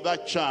away from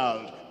that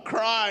child,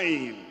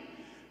 crying.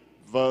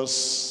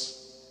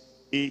 Verse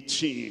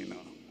 18.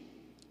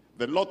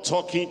 The Lord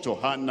talking to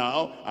her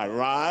now,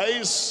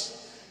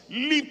 arise,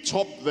 lift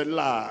up the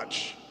lad,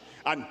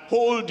 and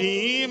hold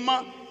him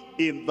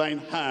in thine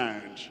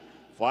hand,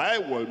 for I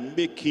will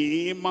make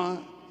him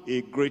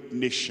a great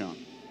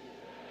nation.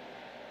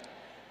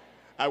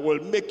 I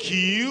will make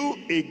you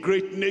a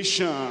great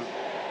nation.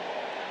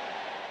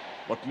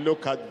 But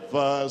look at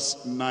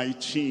verse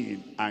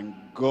 19. And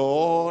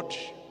God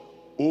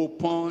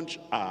opened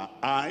our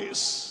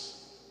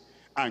eyes.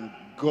 And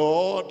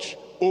God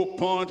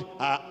opened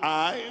our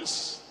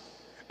eyes.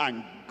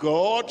 And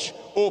God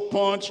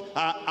opened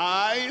our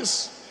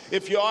eyes.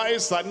 If your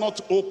eyes are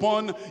not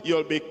open,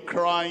 you'll be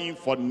crying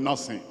for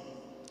nothing.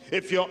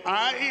 If your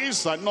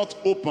eyes are not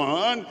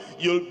open,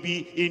 you'll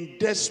be in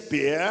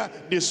despair,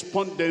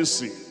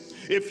 despondency.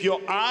 If your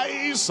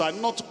eyes are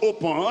not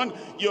open,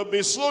 you'll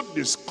be so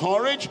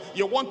discouraged,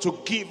 you want to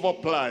give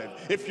up life.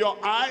 If your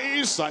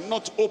eyes are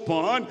not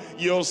open,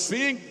 you'll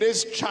think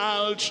this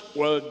child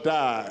will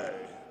die.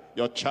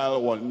 Your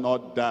child will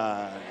not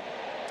die.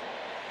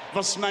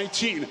 Verse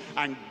 19,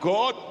 and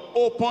God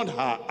opened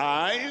her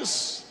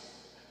eyes,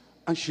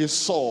 and she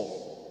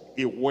saw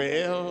a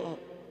well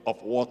of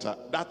water.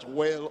 That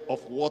well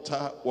of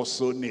water was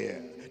so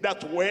near.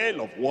 That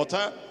well of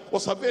water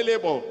was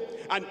available.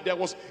 And there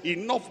was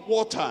enough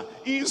water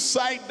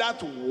inside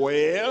that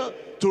well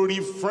to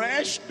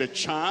refresh the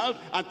child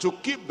and to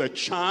keep the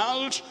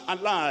child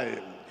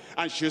alive.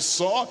 And she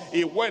saw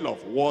a well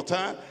of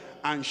water,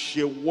 and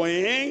she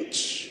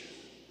went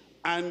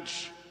and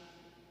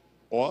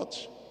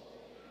what?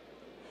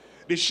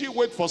 Did she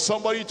wait for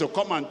somebody to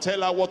come and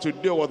tell her what to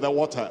do with the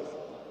water?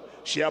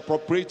 She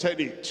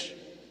appropriated it.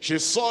 She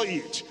saw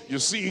it. You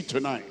see it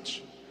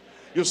tonight.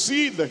 You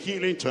see the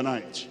healing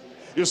tonight.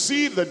 You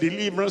see the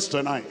deliverance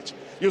tonight.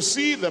 You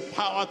see the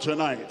power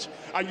tonight.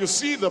 And you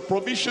see the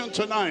provision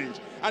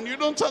tonight. And you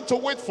don't have to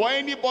wait for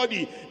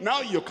anybody.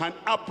 Now you can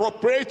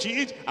appropriate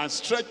it and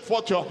stretch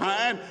forth your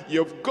hand.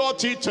 You've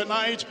got it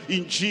tonight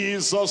in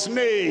Jesus'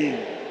 name.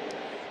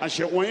 And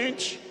she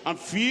went and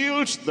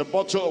filled the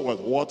bottle with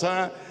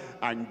water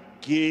and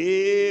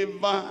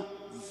gave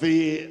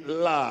the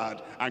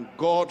lad. And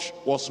God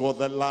was with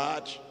the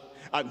lad,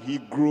 and he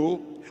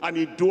grew, and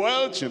he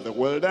dwelt in the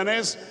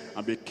wilderness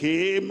and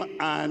became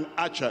an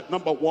archer.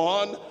 Number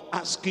one,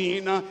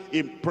 asking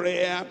in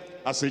prayer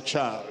as a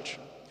child.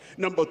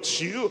 Number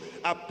two,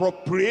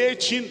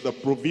 appropriating the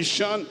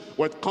provision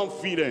with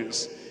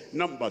confidence.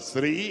 Number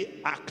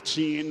three,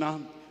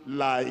 acting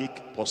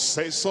like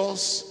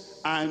possessors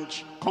and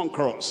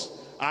conquerors.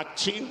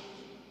 Acting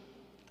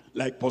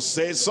like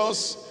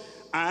possessors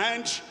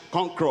and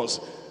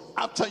conquerors.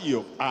 After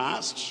you've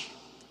asked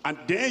and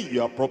then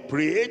you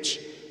appropriate,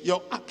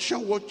 your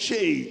action will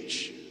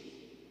change.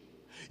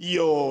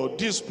 Your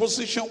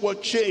disposition will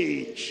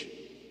change.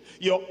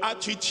 Your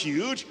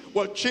attitude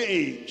will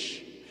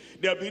change.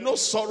 There'll be no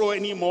sorrow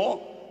anymore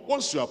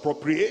once you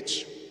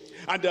appropriate.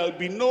 And there'll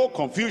be no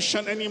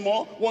confusion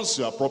anymore once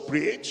you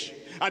appropriate.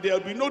 And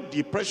there'll be no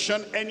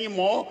depression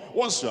anymore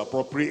once you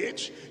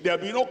appropriate. There'll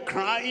be no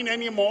crying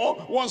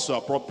anymore once you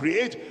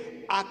appropriate.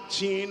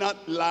 Acting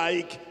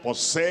like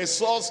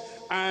possessors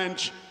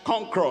and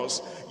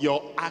conquerors.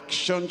 Your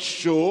action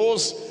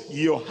shows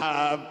you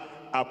have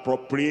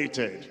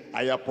appropriated.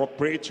 I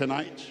appropriate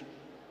tonight.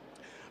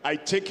 I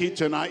take it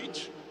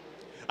tonight.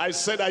 I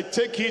said I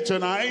take it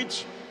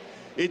tonight.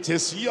 It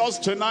is yours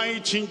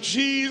tonight in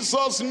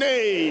Jesus'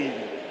 name.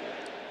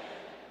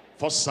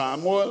 For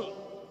Samuel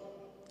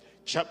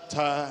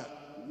chapter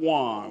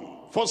 1.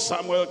 1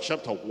 Samuel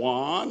chapter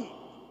 1,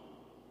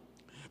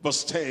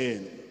 verse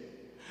 10.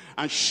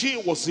 And she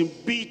was in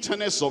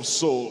bitterness of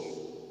soul,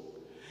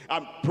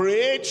 and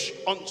prayed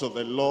unto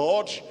the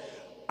Lord,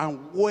 and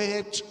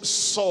wept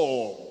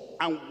sore,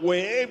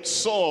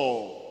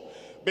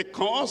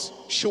 because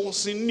she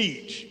was in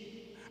need,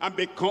 and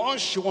because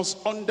she was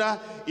under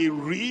a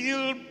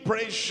real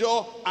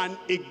pressure and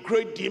a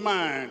great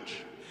demand,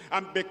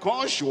 and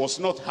because she was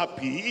not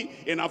happy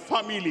in her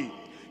family.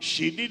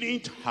 She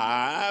didn't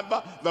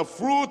have the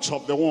fruit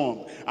of the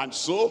womb, and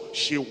so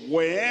she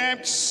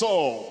wept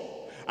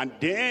sore. And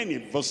then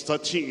in verse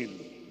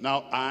 13,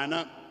 now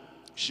Anna,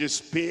 she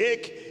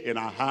spake in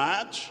her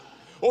heart,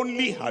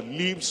 only her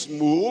lips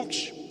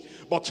moved,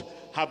 but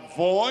her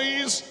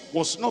voice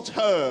was not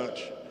heard.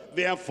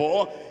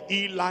 Therefore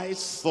Eli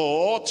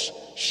thought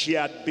she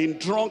had been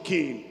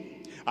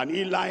drunken. And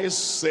Eli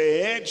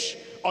said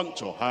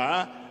unto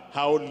her,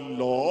 how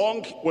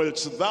long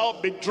wilt thou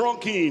be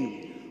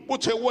drunken?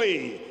 Put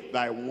away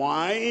thy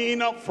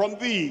wine from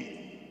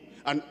thee.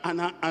 And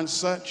Anna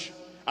answered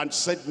and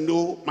said,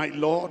 no, my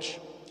Lord,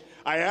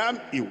 I am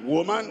a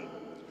woman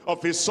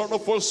of a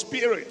sorrowful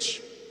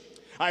spirit.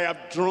 I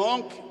have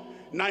drunk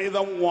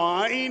neither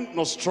wine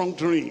nor strong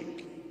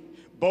drink,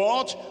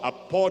 but I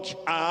poured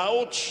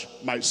out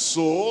my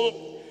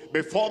soul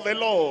before the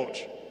Lord.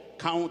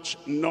 Count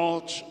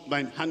not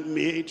thine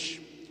handmaid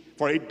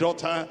for a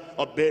daughter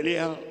of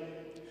Belial.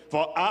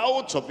 For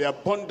out of the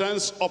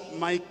abundance of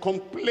my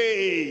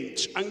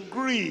complaint and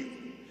grief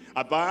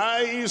have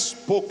I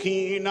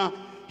spoken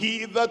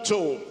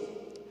hitherto.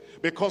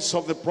 Because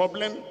of the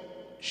problem,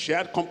 she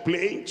had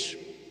complaint.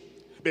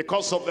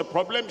 Because of the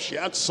problem, she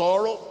had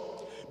sorrow.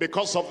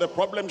 Because of the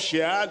problem, she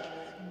had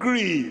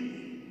grief.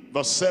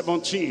 Verse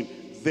 17,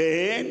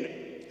 then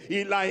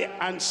Eli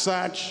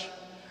answered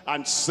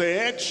and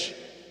said,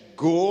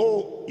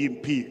 go in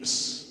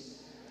peace.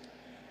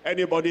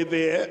 Anybody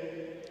there?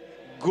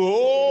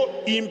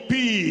 Go in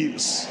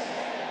peace.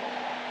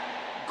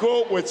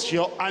 Go with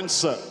your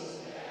answer.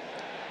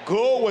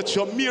 Go with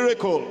your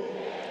miracle.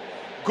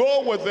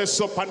 Go with the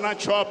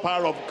supernatural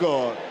power of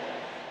God.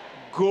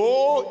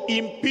 Go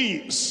in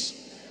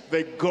peace.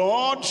 The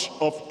God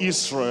of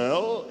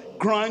Israel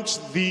grant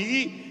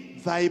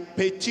thee thy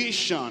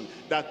petition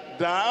that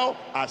thou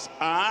hast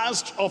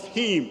asked of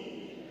him.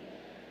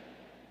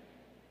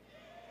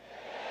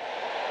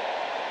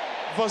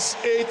 Verse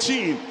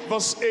 18,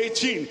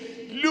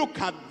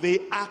 look at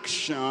the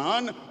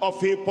action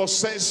of a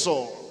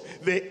possessor,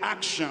 the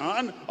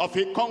action of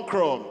a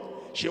conqueror.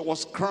 She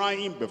was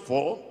crying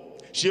before,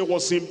 she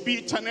was in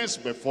bitterness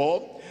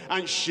before,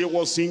 and she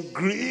was in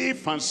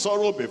grief and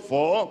sorrow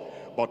before,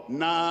 but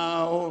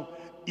now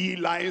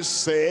Eli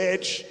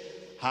said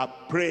her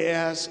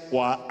prayers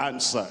were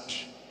answered.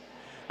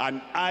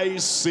 And I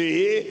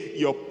say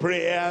your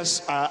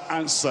prayers are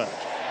answered.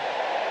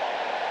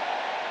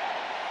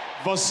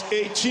 Verse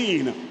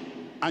 18,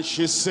 and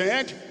she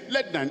said,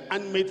 let thine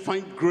handmaid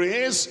find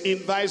grace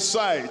in thy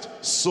sight.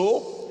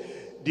 So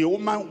the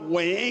woman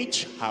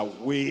went her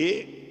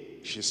way.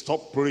 She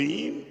stopped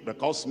praying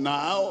because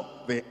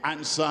now the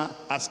answer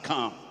has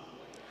come.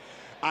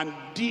 And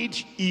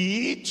did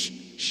eat.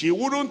 She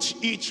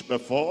wouldn't eat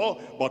before,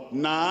 but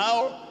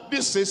now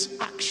this is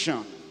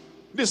action.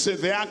 This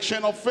is the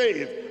action of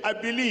faith. I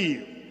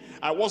believe.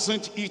 I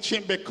wasn't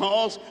eating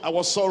because I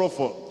was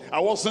sorrowful. I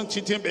wasn't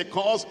eating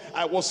because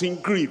I was in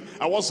grief.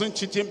 I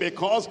wasn't eating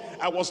because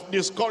I was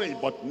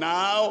discouraged. But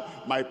now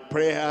my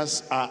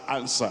prayers are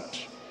answered.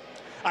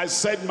 I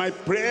said my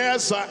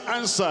prayers are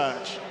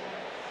answered.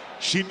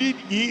 She did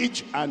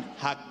eat and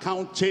her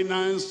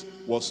countenance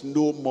was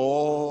no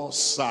more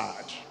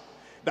sad.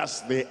 That's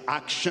the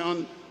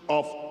action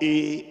of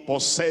a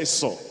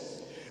possessor.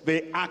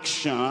 The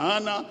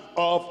action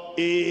of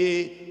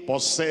a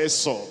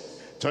possessor.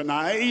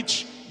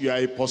 Tonight you are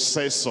a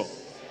possessor.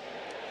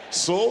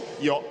 So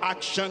your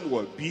action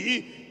will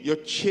be you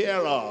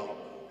cheer up.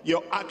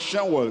 Your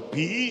action will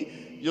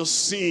be you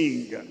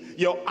sing.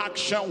 Your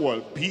action will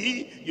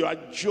be you are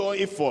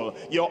joyful.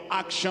 Your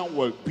action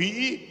will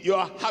be you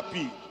are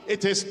happy.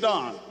 It is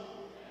done.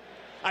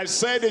 I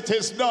said it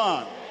is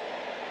done.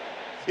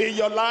 In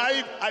your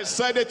life, I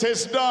said it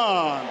is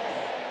done.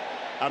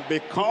 And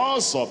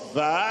because of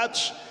that,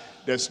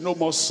 there's no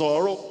more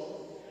sorrow.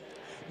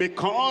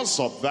 Because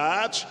of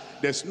that,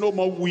 there's no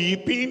more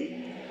weeping.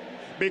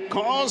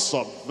 Because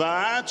of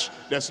that,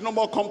 there's no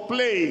more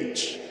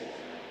complaint.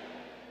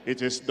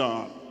 It is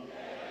done.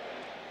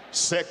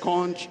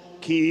 2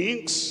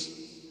 Kings.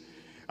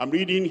 I'm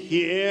reading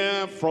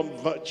here from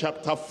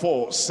chapter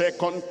 4.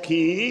 2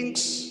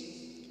 Kings,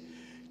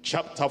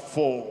 chapter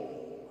 4.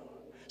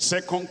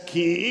 2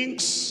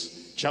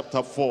 Kings,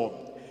 chapter 4.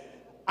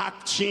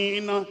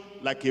 Acting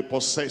like a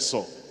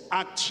possessor.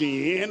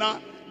 Acting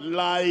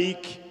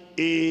like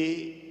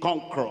a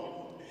conqueror.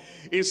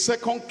 In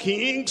 2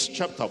 Kings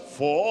chapter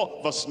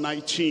 4 verse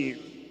 19,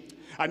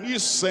 and he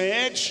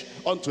said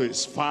unto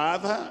his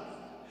father,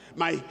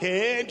 my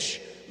head,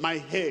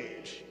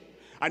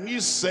 and he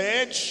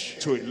said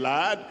to a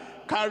lad,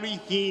 carry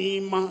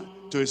him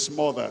to his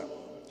mother.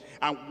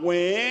 And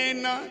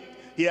when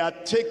he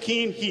had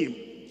taken him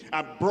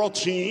and brought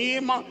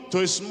him to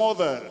his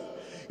mother,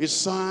 he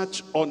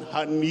sat on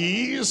her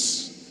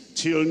knees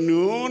till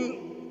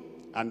noon.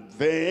 And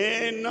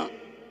then,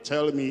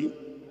 tell me,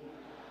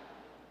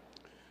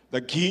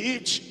 the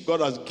gift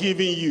God has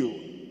given you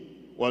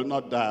will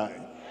not die.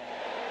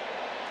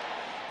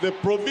 The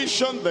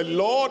provision the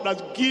Lord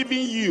has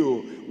given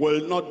you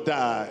will not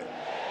die.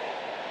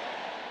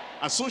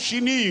 And so she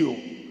knew,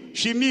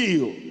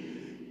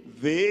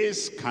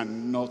 this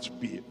cannot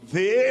be,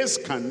 this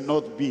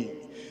cannot be.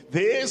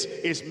 This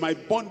is my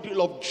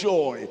bundle of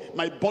joy.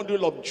 My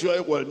bundle of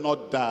joy will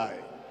not die.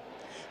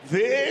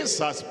 This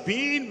has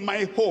been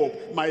my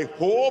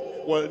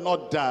hope will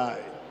not die.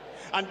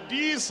 And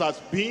this has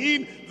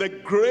been the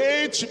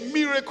great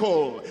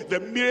miracle,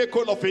 the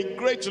miracle of a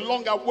great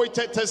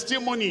long-awaited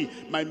testimony.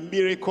 My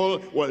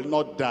miracle will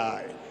not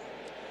die.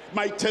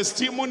 My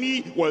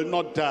testimony will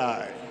not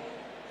die.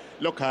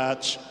 Look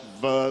at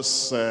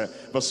verse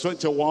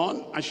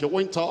 21. And she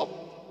went up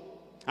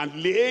and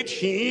laid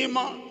him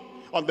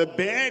on the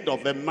bed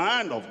of the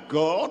man of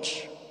God,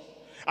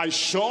 and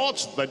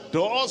shut the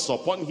doors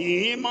upon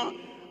him,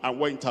 and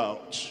went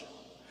out.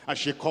 And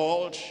she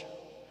called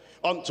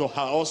unto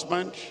her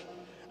husband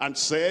and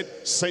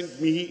said, send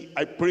me,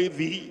 I pray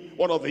thee,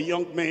 one of the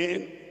young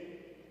men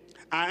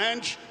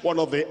and one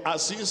of the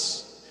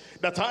asses,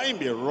 that I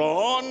may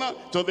run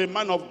to the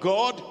man of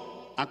God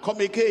and come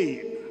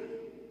again.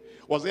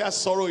 Was there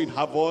sorrow in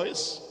her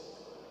voice?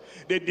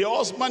 Did the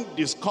husband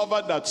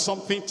discover that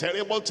something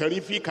terrible,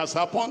 terrific has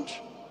happened?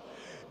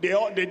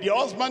 Did the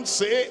husband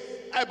say,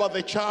 about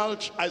the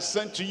child I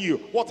sent to you,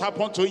 what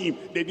happened to him?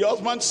 Did the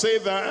husband say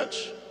that?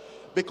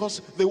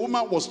 Because the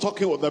woman was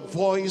talking with the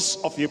voice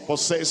of a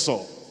possessor.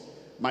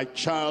 My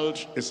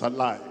child is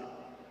alive.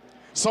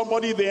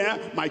 Somebody there,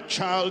 my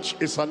child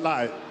is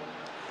alive.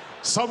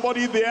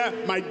 Somebody there,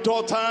 my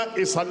daughter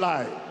is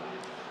alive.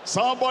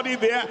 Somebody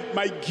there,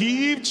 my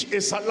gift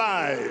is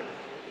alive.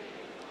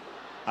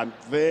 And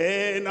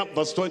then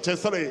verse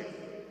 23,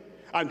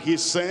 and he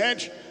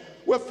said,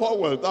 wherefore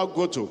wilt thou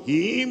go to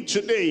him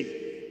today?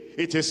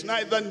 It is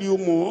neither new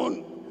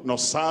moon nor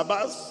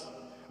Sabbath.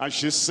 And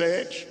she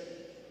said,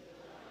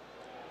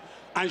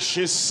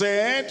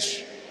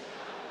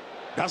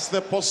 that's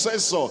the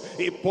possessor,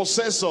 a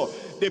possessor.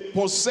 The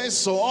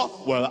possessor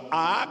will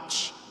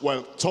act,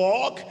 will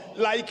talk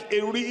like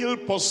a real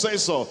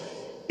possessor.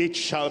 It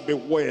shall be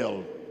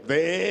well.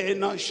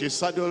 Then she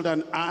saddled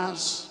an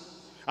ass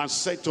and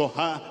said to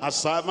her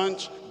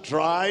servant,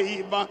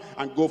 drive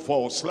and go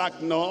forward.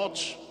 Slack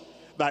not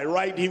thy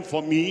riding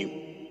for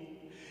me,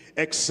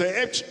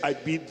 except I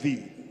bid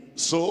thee.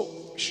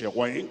 So she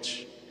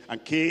went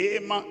and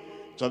came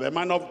to the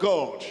man of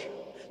God,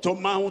 to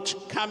Mount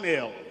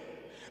Carmel.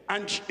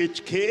 And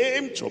it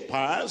came to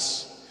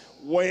pass,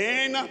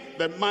 when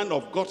the man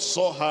of God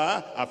saw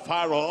her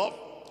afar off,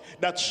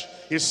 that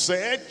he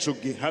said to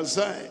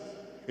Gehazi,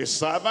 his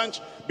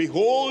servant,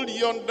 behold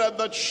yonder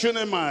the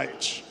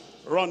Shunammite.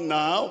 Run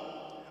now,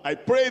 I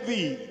pray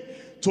thee,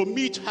 to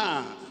meet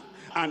her,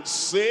 and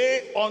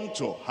say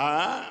unto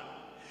her,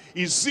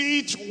 is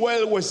it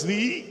well with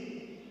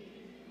thee?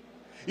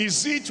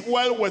 Is it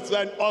well with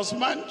thine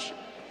husband?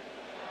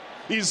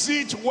 Is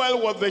it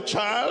well with the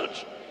child?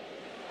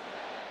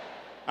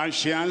 And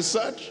she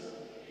answered,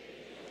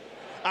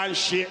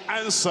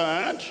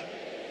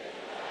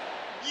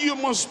 you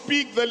must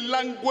speak the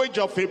language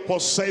of a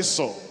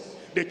possessor.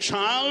 The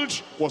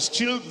child was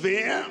still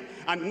there,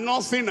 and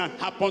nothing had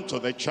happened to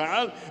the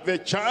child. The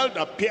child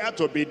appeared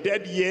to be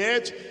dead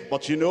yet,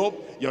 but you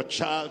know, your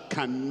child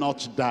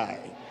cannot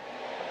die.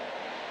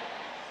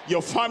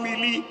 Your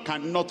family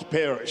cannot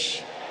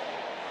perish.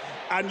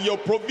 And your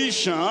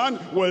provision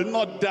will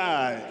not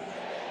die.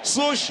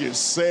 So she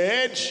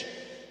said,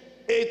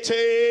 it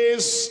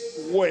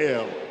is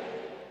well.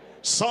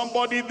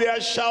 Somebody there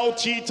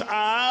shout it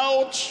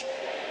out.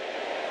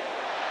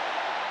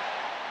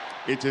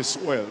 It is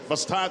well.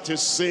 Verse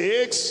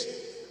 36,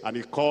 and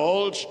he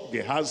called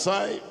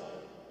Gehazi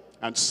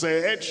and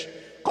said,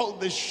 call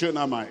this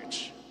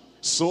Shunammite.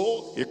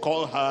 So he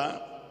called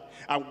her,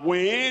 and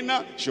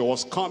when she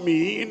was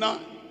coming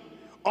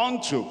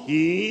unto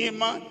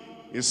him,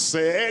 he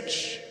said,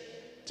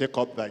 take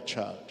up thy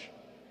child.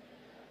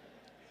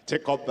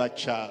 Take up thy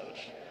child.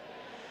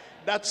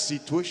 That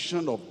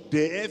situation of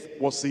death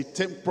was a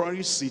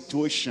temporary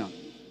situation.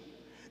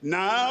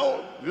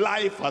 Now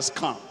life has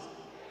come.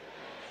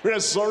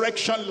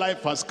 Resurrection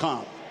life has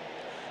come.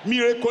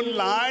 Miracle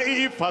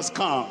life has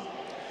come.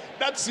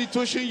 That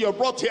situation you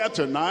brought here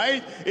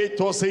tonight, it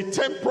was a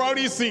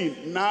temporary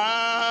thing.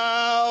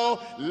 Now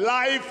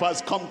life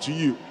has come to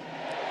you.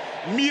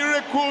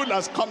 Miracle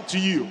has come to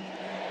you.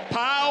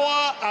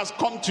 Power has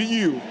come to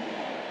you.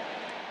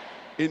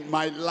 In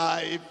my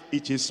life,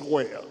 it is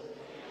well.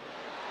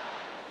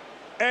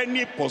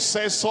 Any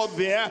possessor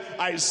there,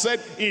 I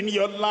said, in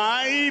your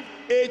life,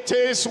 it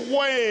is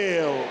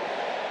well.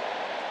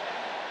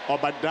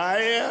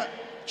 Obadiah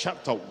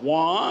chapter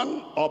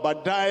 1,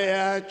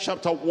 Obadiah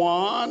chapter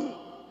 1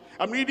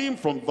 I'm reading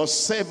from verse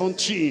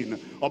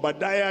 17,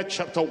 Obadiah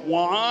chapter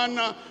 1,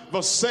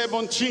 verse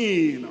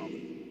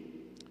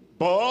 17.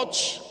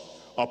 But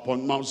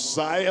upon Mount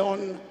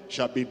Zion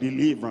shall be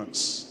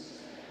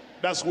deliverance.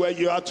 That's where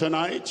you are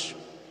tonight.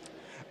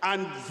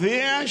 And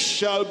there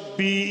shall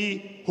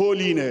be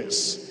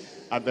holiness.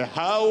 And the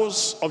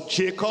house of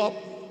Jacob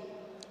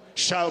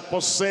shall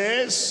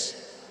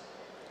possess,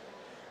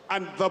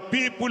 and the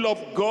people of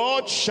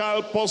God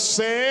shall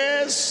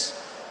possess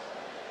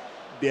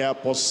their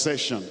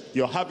possession.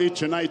 You have it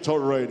tonight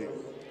already.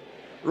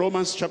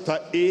 Romans chapter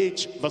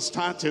 8 verse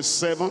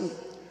 37.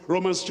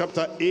 Romans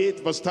chapter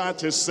 8 verse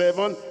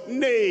 37.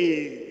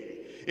 Nay,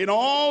 in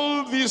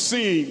all these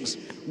things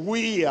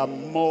we are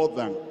more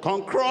than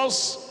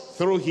conquerors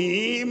through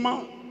him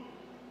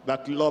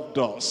that loved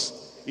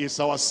us. Is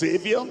our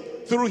Savior.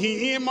 Through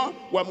him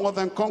we're more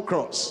than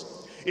conquerors.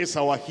 Is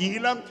our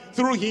healer.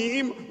 Through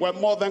him we're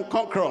more than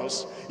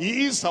conquerors.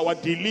 He is our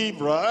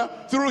deliverer.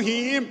 Through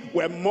him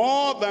we're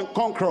more than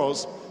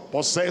conquerors.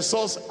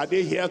 Possessors, are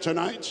they here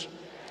tonight?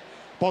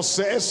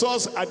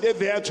 Possessors, are they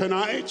there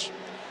tonight?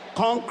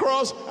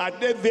 Conquerors, are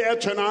they there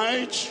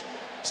tonight?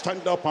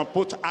 Stand up and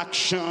put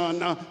action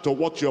to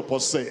what you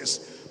possess.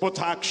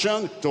 Put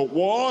action to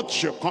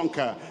what you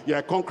conquer. You're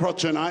a conqueror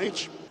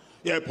tonight.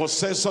 You're a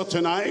possessor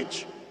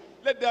tonight.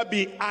 Let there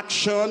be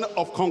action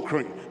of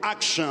conquering.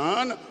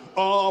 Action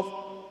of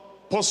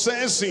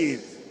possessing.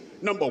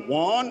 Number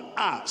one,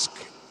 ask.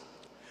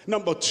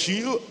 Number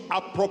two,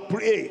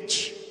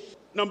 appropriate.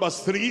 Number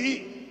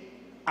three,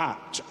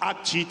 act.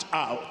 Act it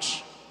out.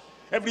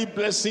 Every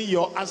blessing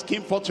you're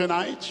asking for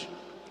tonight,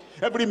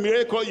 every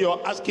miracle you're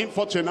asking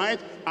for tonight,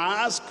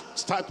 ask.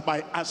 Start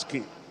by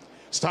asking.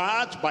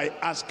 Start by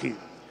asking.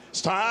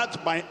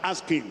 Start by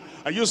asking.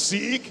 Are you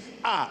sick?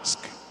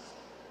 Ask.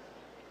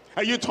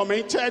 Are you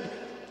tormented?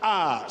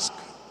 Ask.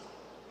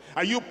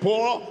 Are you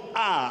poor?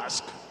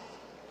 Ask.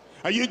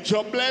 Are you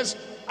jobless?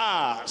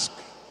 Ask.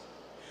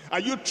 Are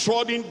you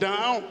trodden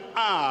down?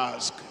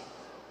 Ask.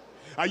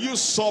 Are you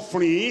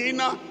suffering?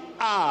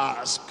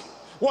 Ask.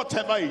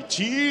 Whatever it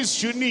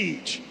is you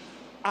need,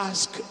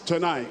 ask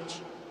tonight.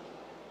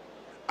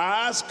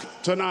 Ask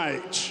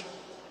tonight.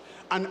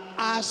 And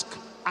ask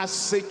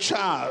as a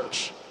child.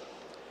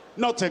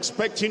 Not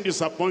expecting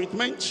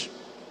disappointment.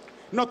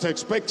 Not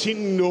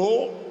expecting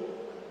no.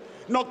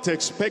 Not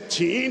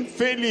expecting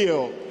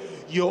failure.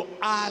 You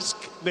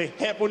ask the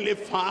Heavenly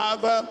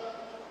Father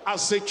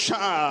as a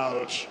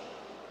child.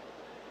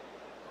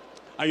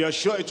 And you're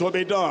sure it will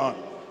be done.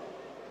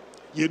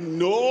 You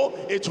know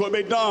it will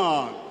be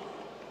done.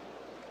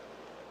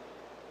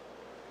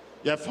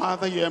 Your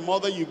father, your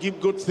mother, you give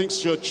good things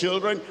to your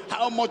children.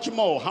 How much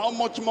more? How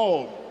much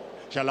more?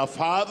 Shall our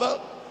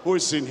Father who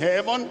is in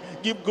heaven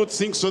give good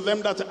things to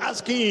them that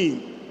ask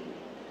him?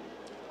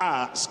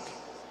 Ask.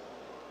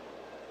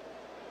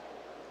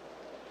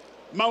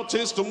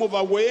 Mountains to move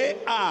away?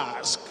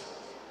 Ask.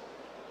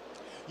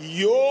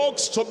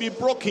 Yokes to be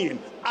broken?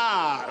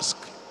 Ask.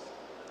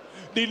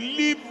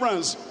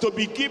 Deliverance to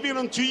be given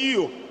unto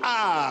you?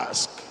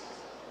 Ask.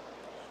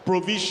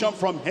 Provision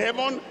from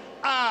heaven?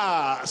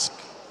 Ask.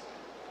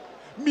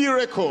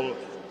 Miracle?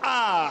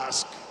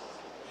 Ask.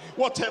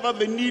 Whatever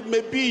the need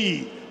may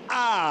be,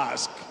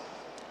 ask.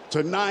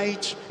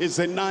 Tonight is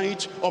the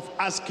night of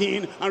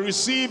asking and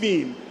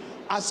receiving.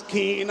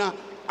 Asking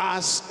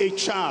as a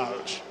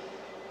child.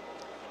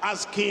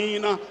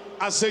 Asking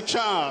as a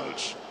child.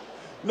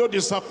 No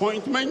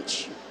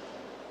disappointment.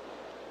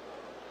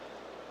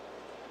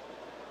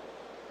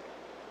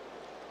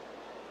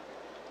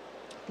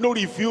 No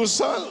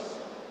refusal.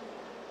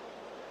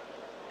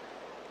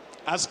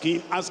 Ask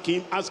him, ask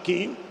him, ask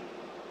him.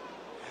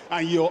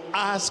 And you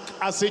ask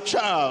as a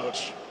child.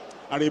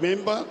 And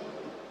remember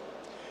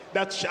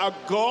that our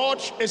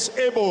God is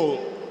able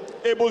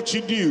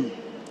to do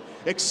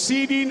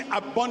exceeding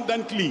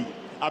abundantly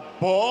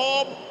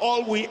above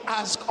all we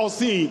ask or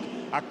think,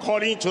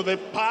 according to the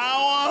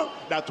power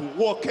that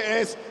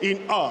worketh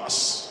in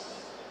us.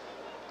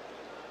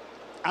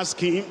 Ask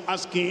him,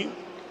 ask him.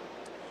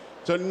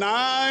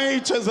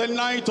 Tonight is the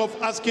night of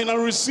asking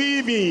and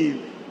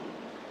receiving.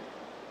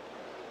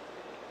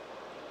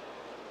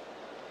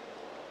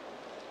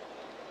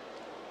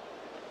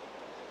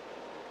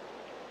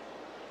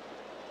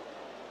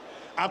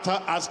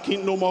 After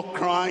asking, no more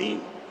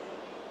crying.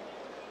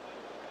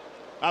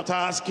 After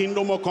asking,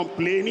 no more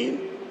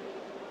complaining.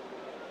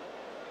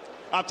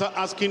 After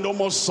asking, no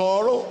more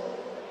sorrow.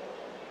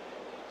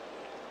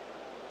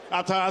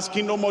 After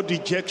asking, no more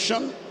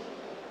dejection.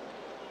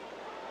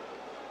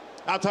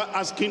 After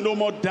asking, no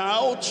more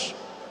doubt.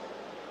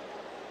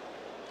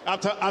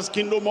 After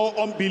asking, no more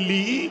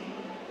unbelief.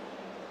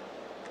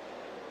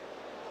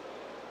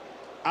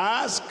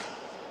 Ask.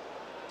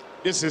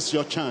 This is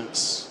your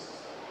chance.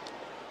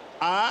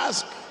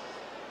 Ask.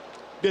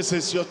 This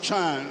is your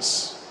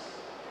chance.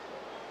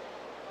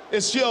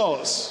 It's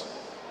yours.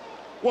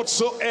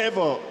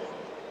 Whatsoever,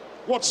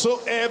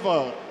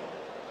 whatsoever,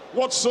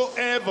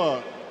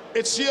 whatsoever,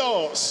 it's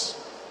yours.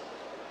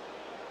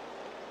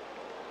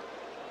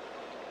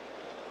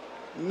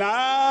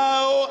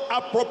 Now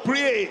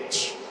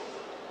appropriate.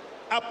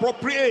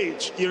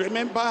 Appropriate. You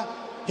remember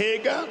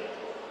Hagar?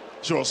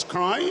 She was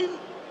crying,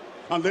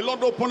 and the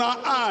Lord opened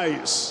her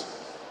eyes,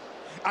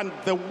 and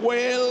the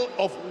well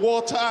of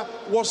water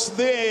was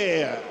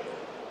there.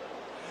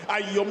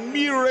 And your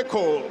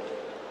miracle,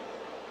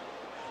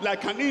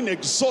 like an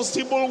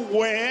inexhaustible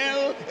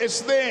well,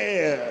 is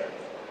there.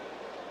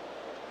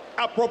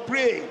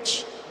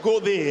 Appropriate. Go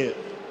there.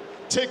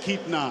 Take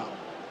it now.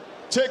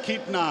 Take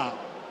it now.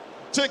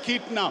 Take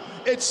it now.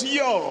 It's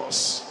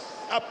yours.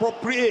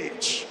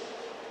 Appropriate.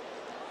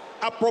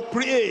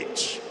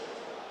 Appropriate.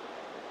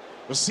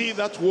 You see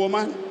that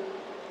woman?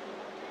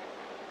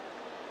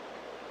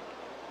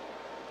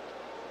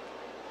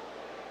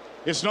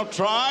 It's not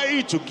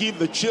trying to give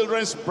the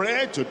children's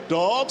bread to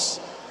dogs.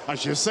 And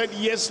she said,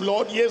 yes,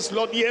 Lord, yes,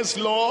 Lord, yes,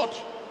 Lord.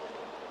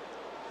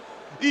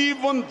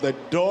 Even the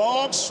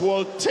dogs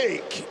will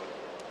take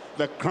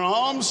the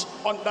crumbs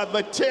under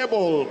the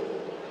table.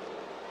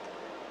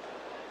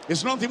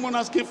 It's not even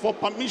asking for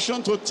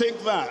permission to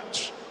take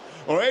that.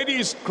 Already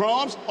is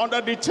crumbs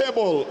under the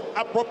table.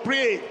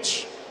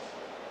 Appropriate.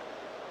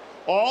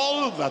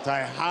 All that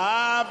I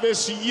have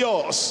is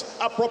yours.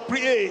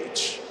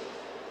 Appropriate.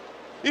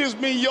 It's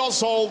been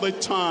yours all the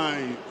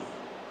time.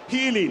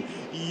 Healing,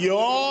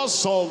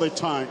 yours all the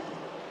time.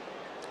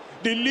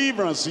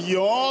 Deliverance,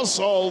 yours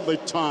all the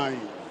time.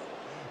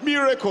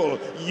 Miracle,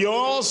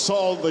 yours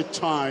all the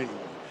time.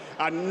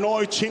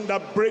 Anointing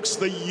that breaks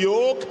the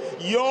yoke,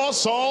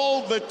 yours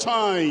all the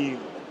time.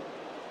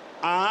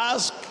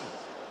 Ask,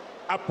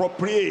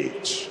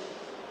 appropriate.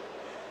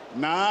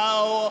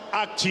 Now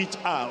act it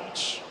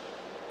out.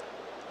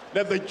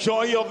 Let the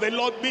joy of the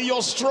Lord be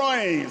your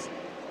strength.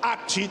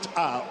 Act it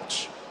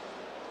out.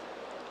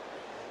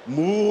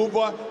 Move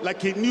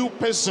like a new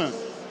person.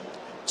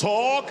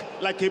 Talk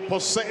like a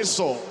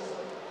possessor.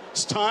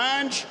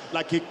 Stand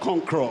like a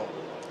conqueror.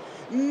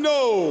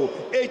 No,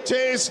 it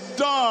is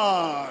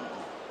done.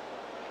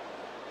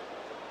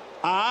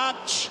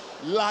 Act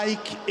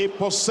like a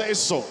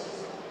possessor.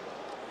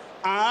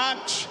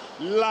 Act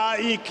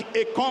like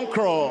a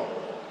conqueror.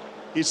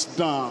 It's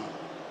done.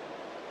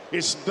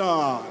 It's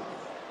done.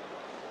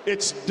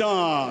 It's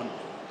done.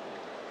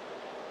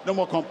 No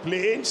more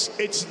complaints.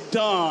 It's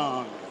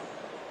done.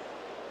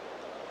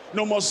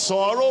 No more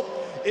sorrow.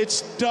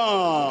 It's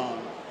done.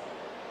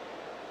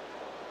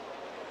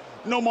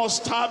 No more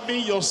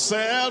starving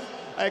yourself.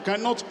 I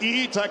cannot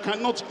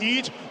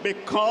eat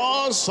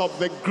because of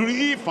the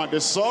grief and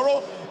the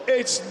sorrow.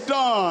 It's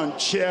done.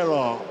 Cheer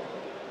up.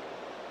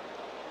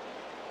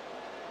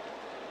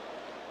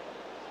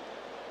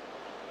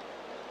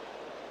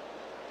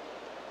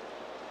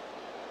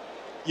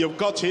 You've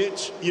got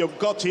it. You've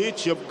got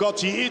it. You've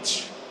got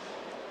it.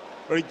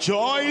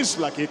 Rejoice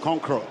like a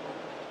conqueror.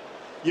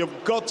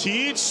 You've got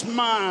it.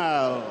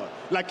 Smile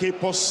like a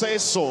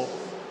possessor.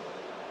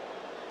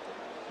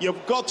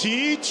 You've got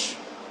it.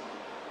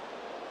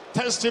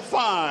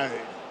 Testify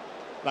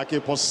like a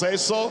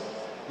possessor,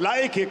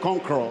 like a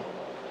conqueror.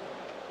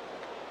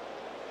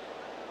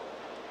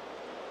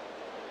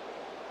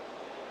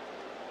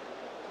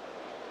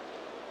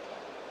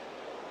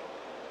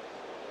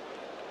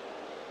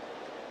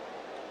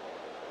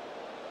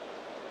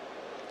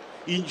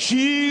 In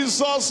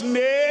Jesus'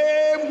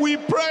 name we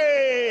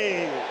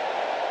pray.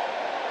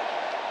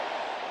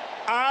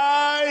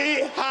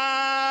 I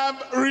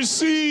have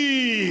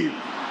received.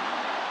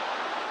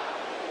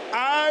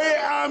 I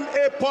am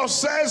a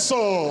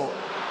possessor.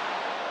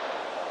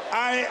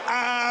 I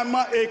am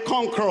a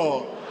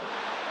conqueror.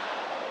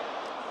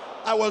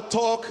 I will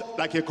talk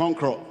like a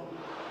conqueror.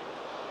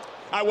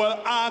 I will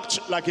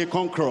act like a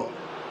conqueror.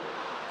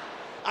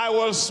 I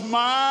will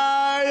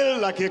smile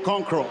like a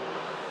conqueror.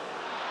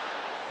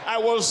 I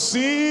will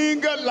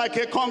sing like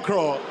a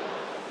conqueror.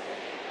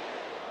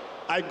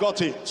 I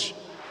got it.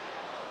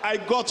 I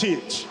got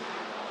it.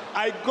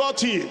 I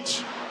got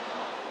it.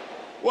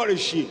 Where is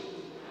she?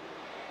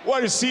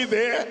 Where is he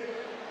there?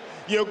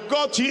 You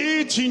got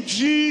it in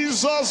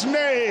Jesus'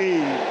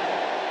 name.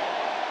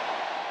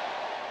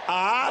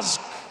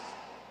 Ask,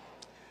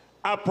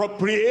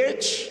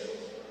 appropriate,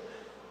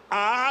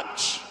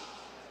 act,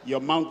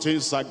 your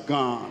mountains are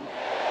gone.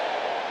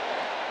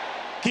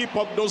 Keep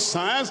up those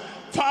signs.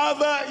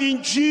 Father,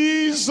 in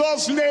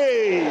Jesus'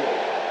 name,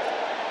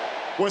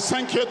 we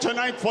thank you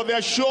tonight for the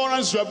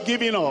assurance you have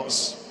given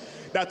us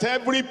that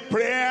every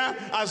prayer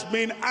has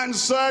been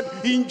answered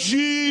in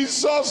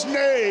Jesus'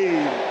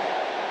 name.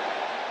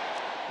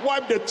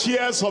 Wipe the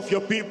tears of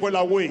your people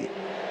away.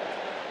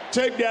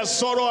 Take their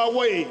sorrow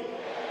away.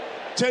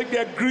 Take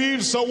their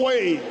griefs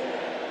away.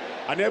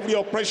 And every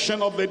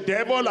oppression of the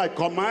devil, I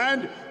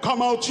command,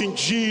 come out in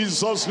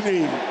Jesus'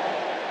 name.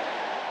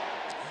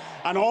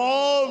 And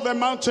all the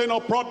mountain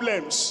of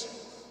problems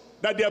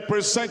that they have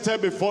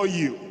presented before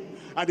you,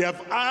 and they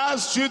have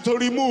asked you to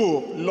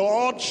remove,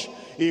 Lord,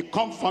 a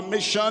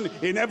confirmation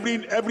in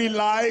every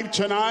life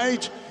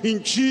tonight,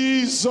 in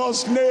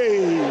Jesus'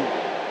 name.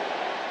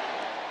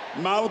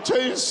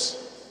 Mountains,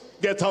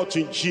 get out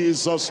in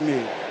Jesus'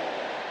 name.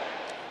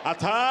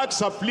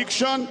 Attacks,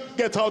 affliction,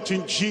 get out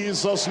in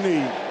Jesus'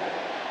 name.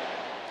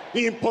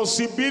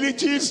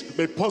 Impossibilities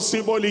be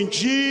possible in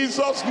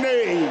Jesus'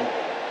 name.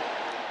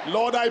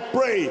 Lord, I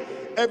pray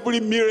every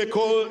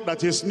miracle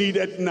that is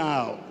needed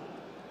now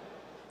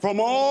from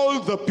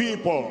all the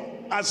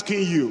people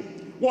asking you,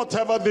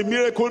 whatever the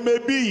miracle may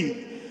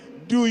be,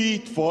 do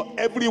it for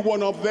every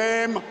one of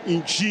them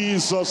in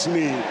Jesus'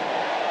 name.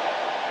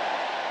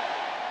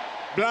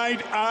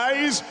 Blind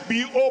eyes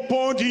be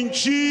opened in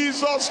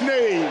Jesus'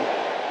 name.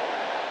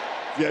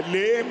 If you're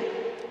lame,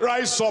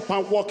 rise up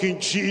and walk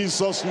in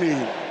Jesus'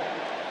 name.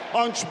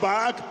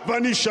 Hunchback,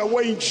 vanish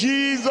away in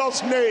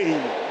Jesus'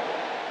 name.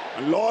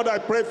 And Lord, I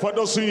pray for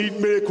those who need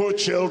miracle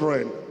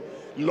children.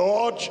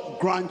 Lord,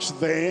 grant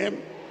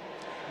them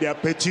their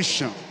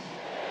petition.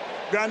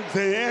 Grant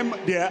them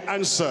their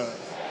answer.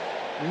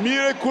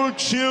 Miracle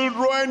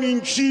children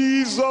in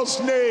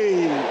Jesus'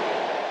 name.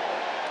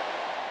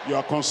 You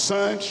are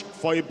concerned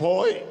for a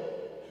boy,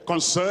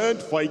 concerned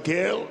for a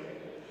girl,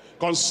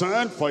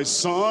 concerned for a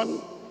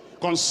son,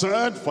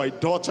 concerned for a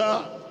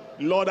daughter.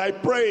 Lord, I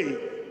pray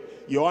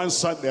you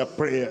answer their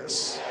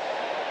prayers.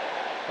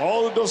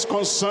 All those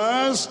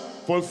concerns,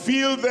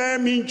 fulfill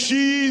them in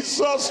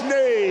Jesus'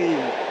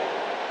 name.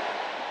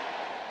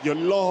 You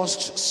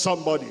lost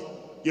somebody.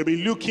 You've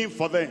been looking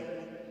for them.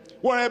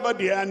 Wherever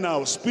they are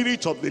now,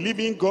 Spirit of the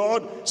living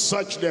God,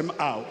 search them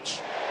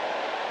out.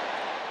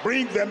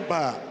 Bring them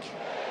back.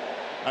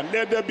 And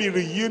let there be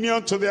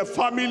reunion to their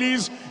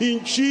families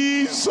in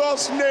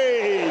Jesus'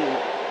 name.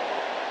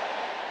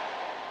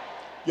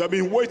 You have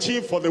been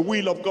waiting for the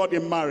will of God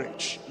in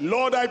marriage.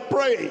 Lord, I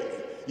pray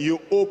you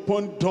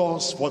open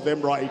doors for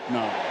them right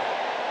now.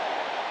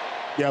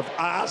 They have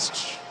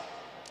asked,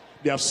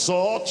 they have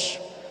sought,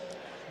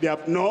 they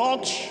have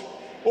knocked.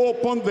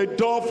 Open the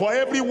door for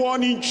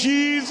everyone in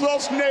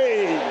Jesus'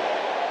 name.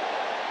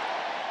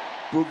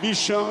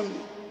 Provision,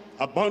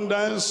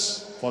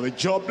 abundance for the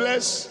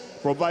jobless,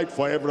 provide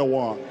for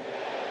everyone.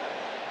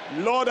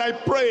 Lord, I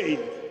pray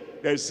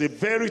there's a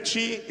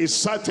verity, a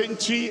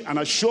certainty, an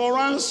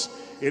assurance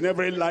in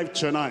every life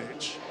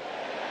tonight.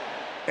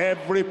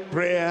 Every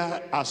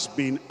prayer has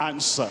been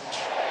answered.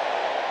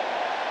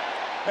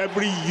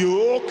 Every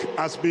yoke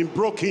has been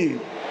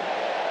broken.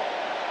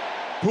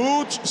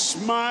 Put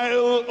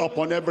smile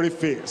upon every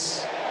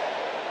face.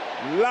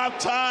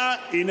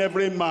 Laughter in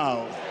every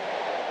mouth.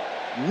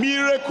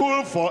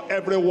 Miracle for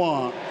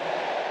everyone.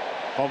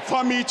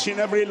 Confirm it in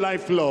every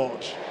life,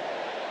 Lord.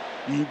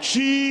 In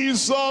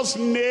Jesus'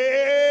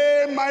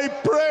 name I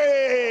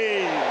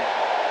pray.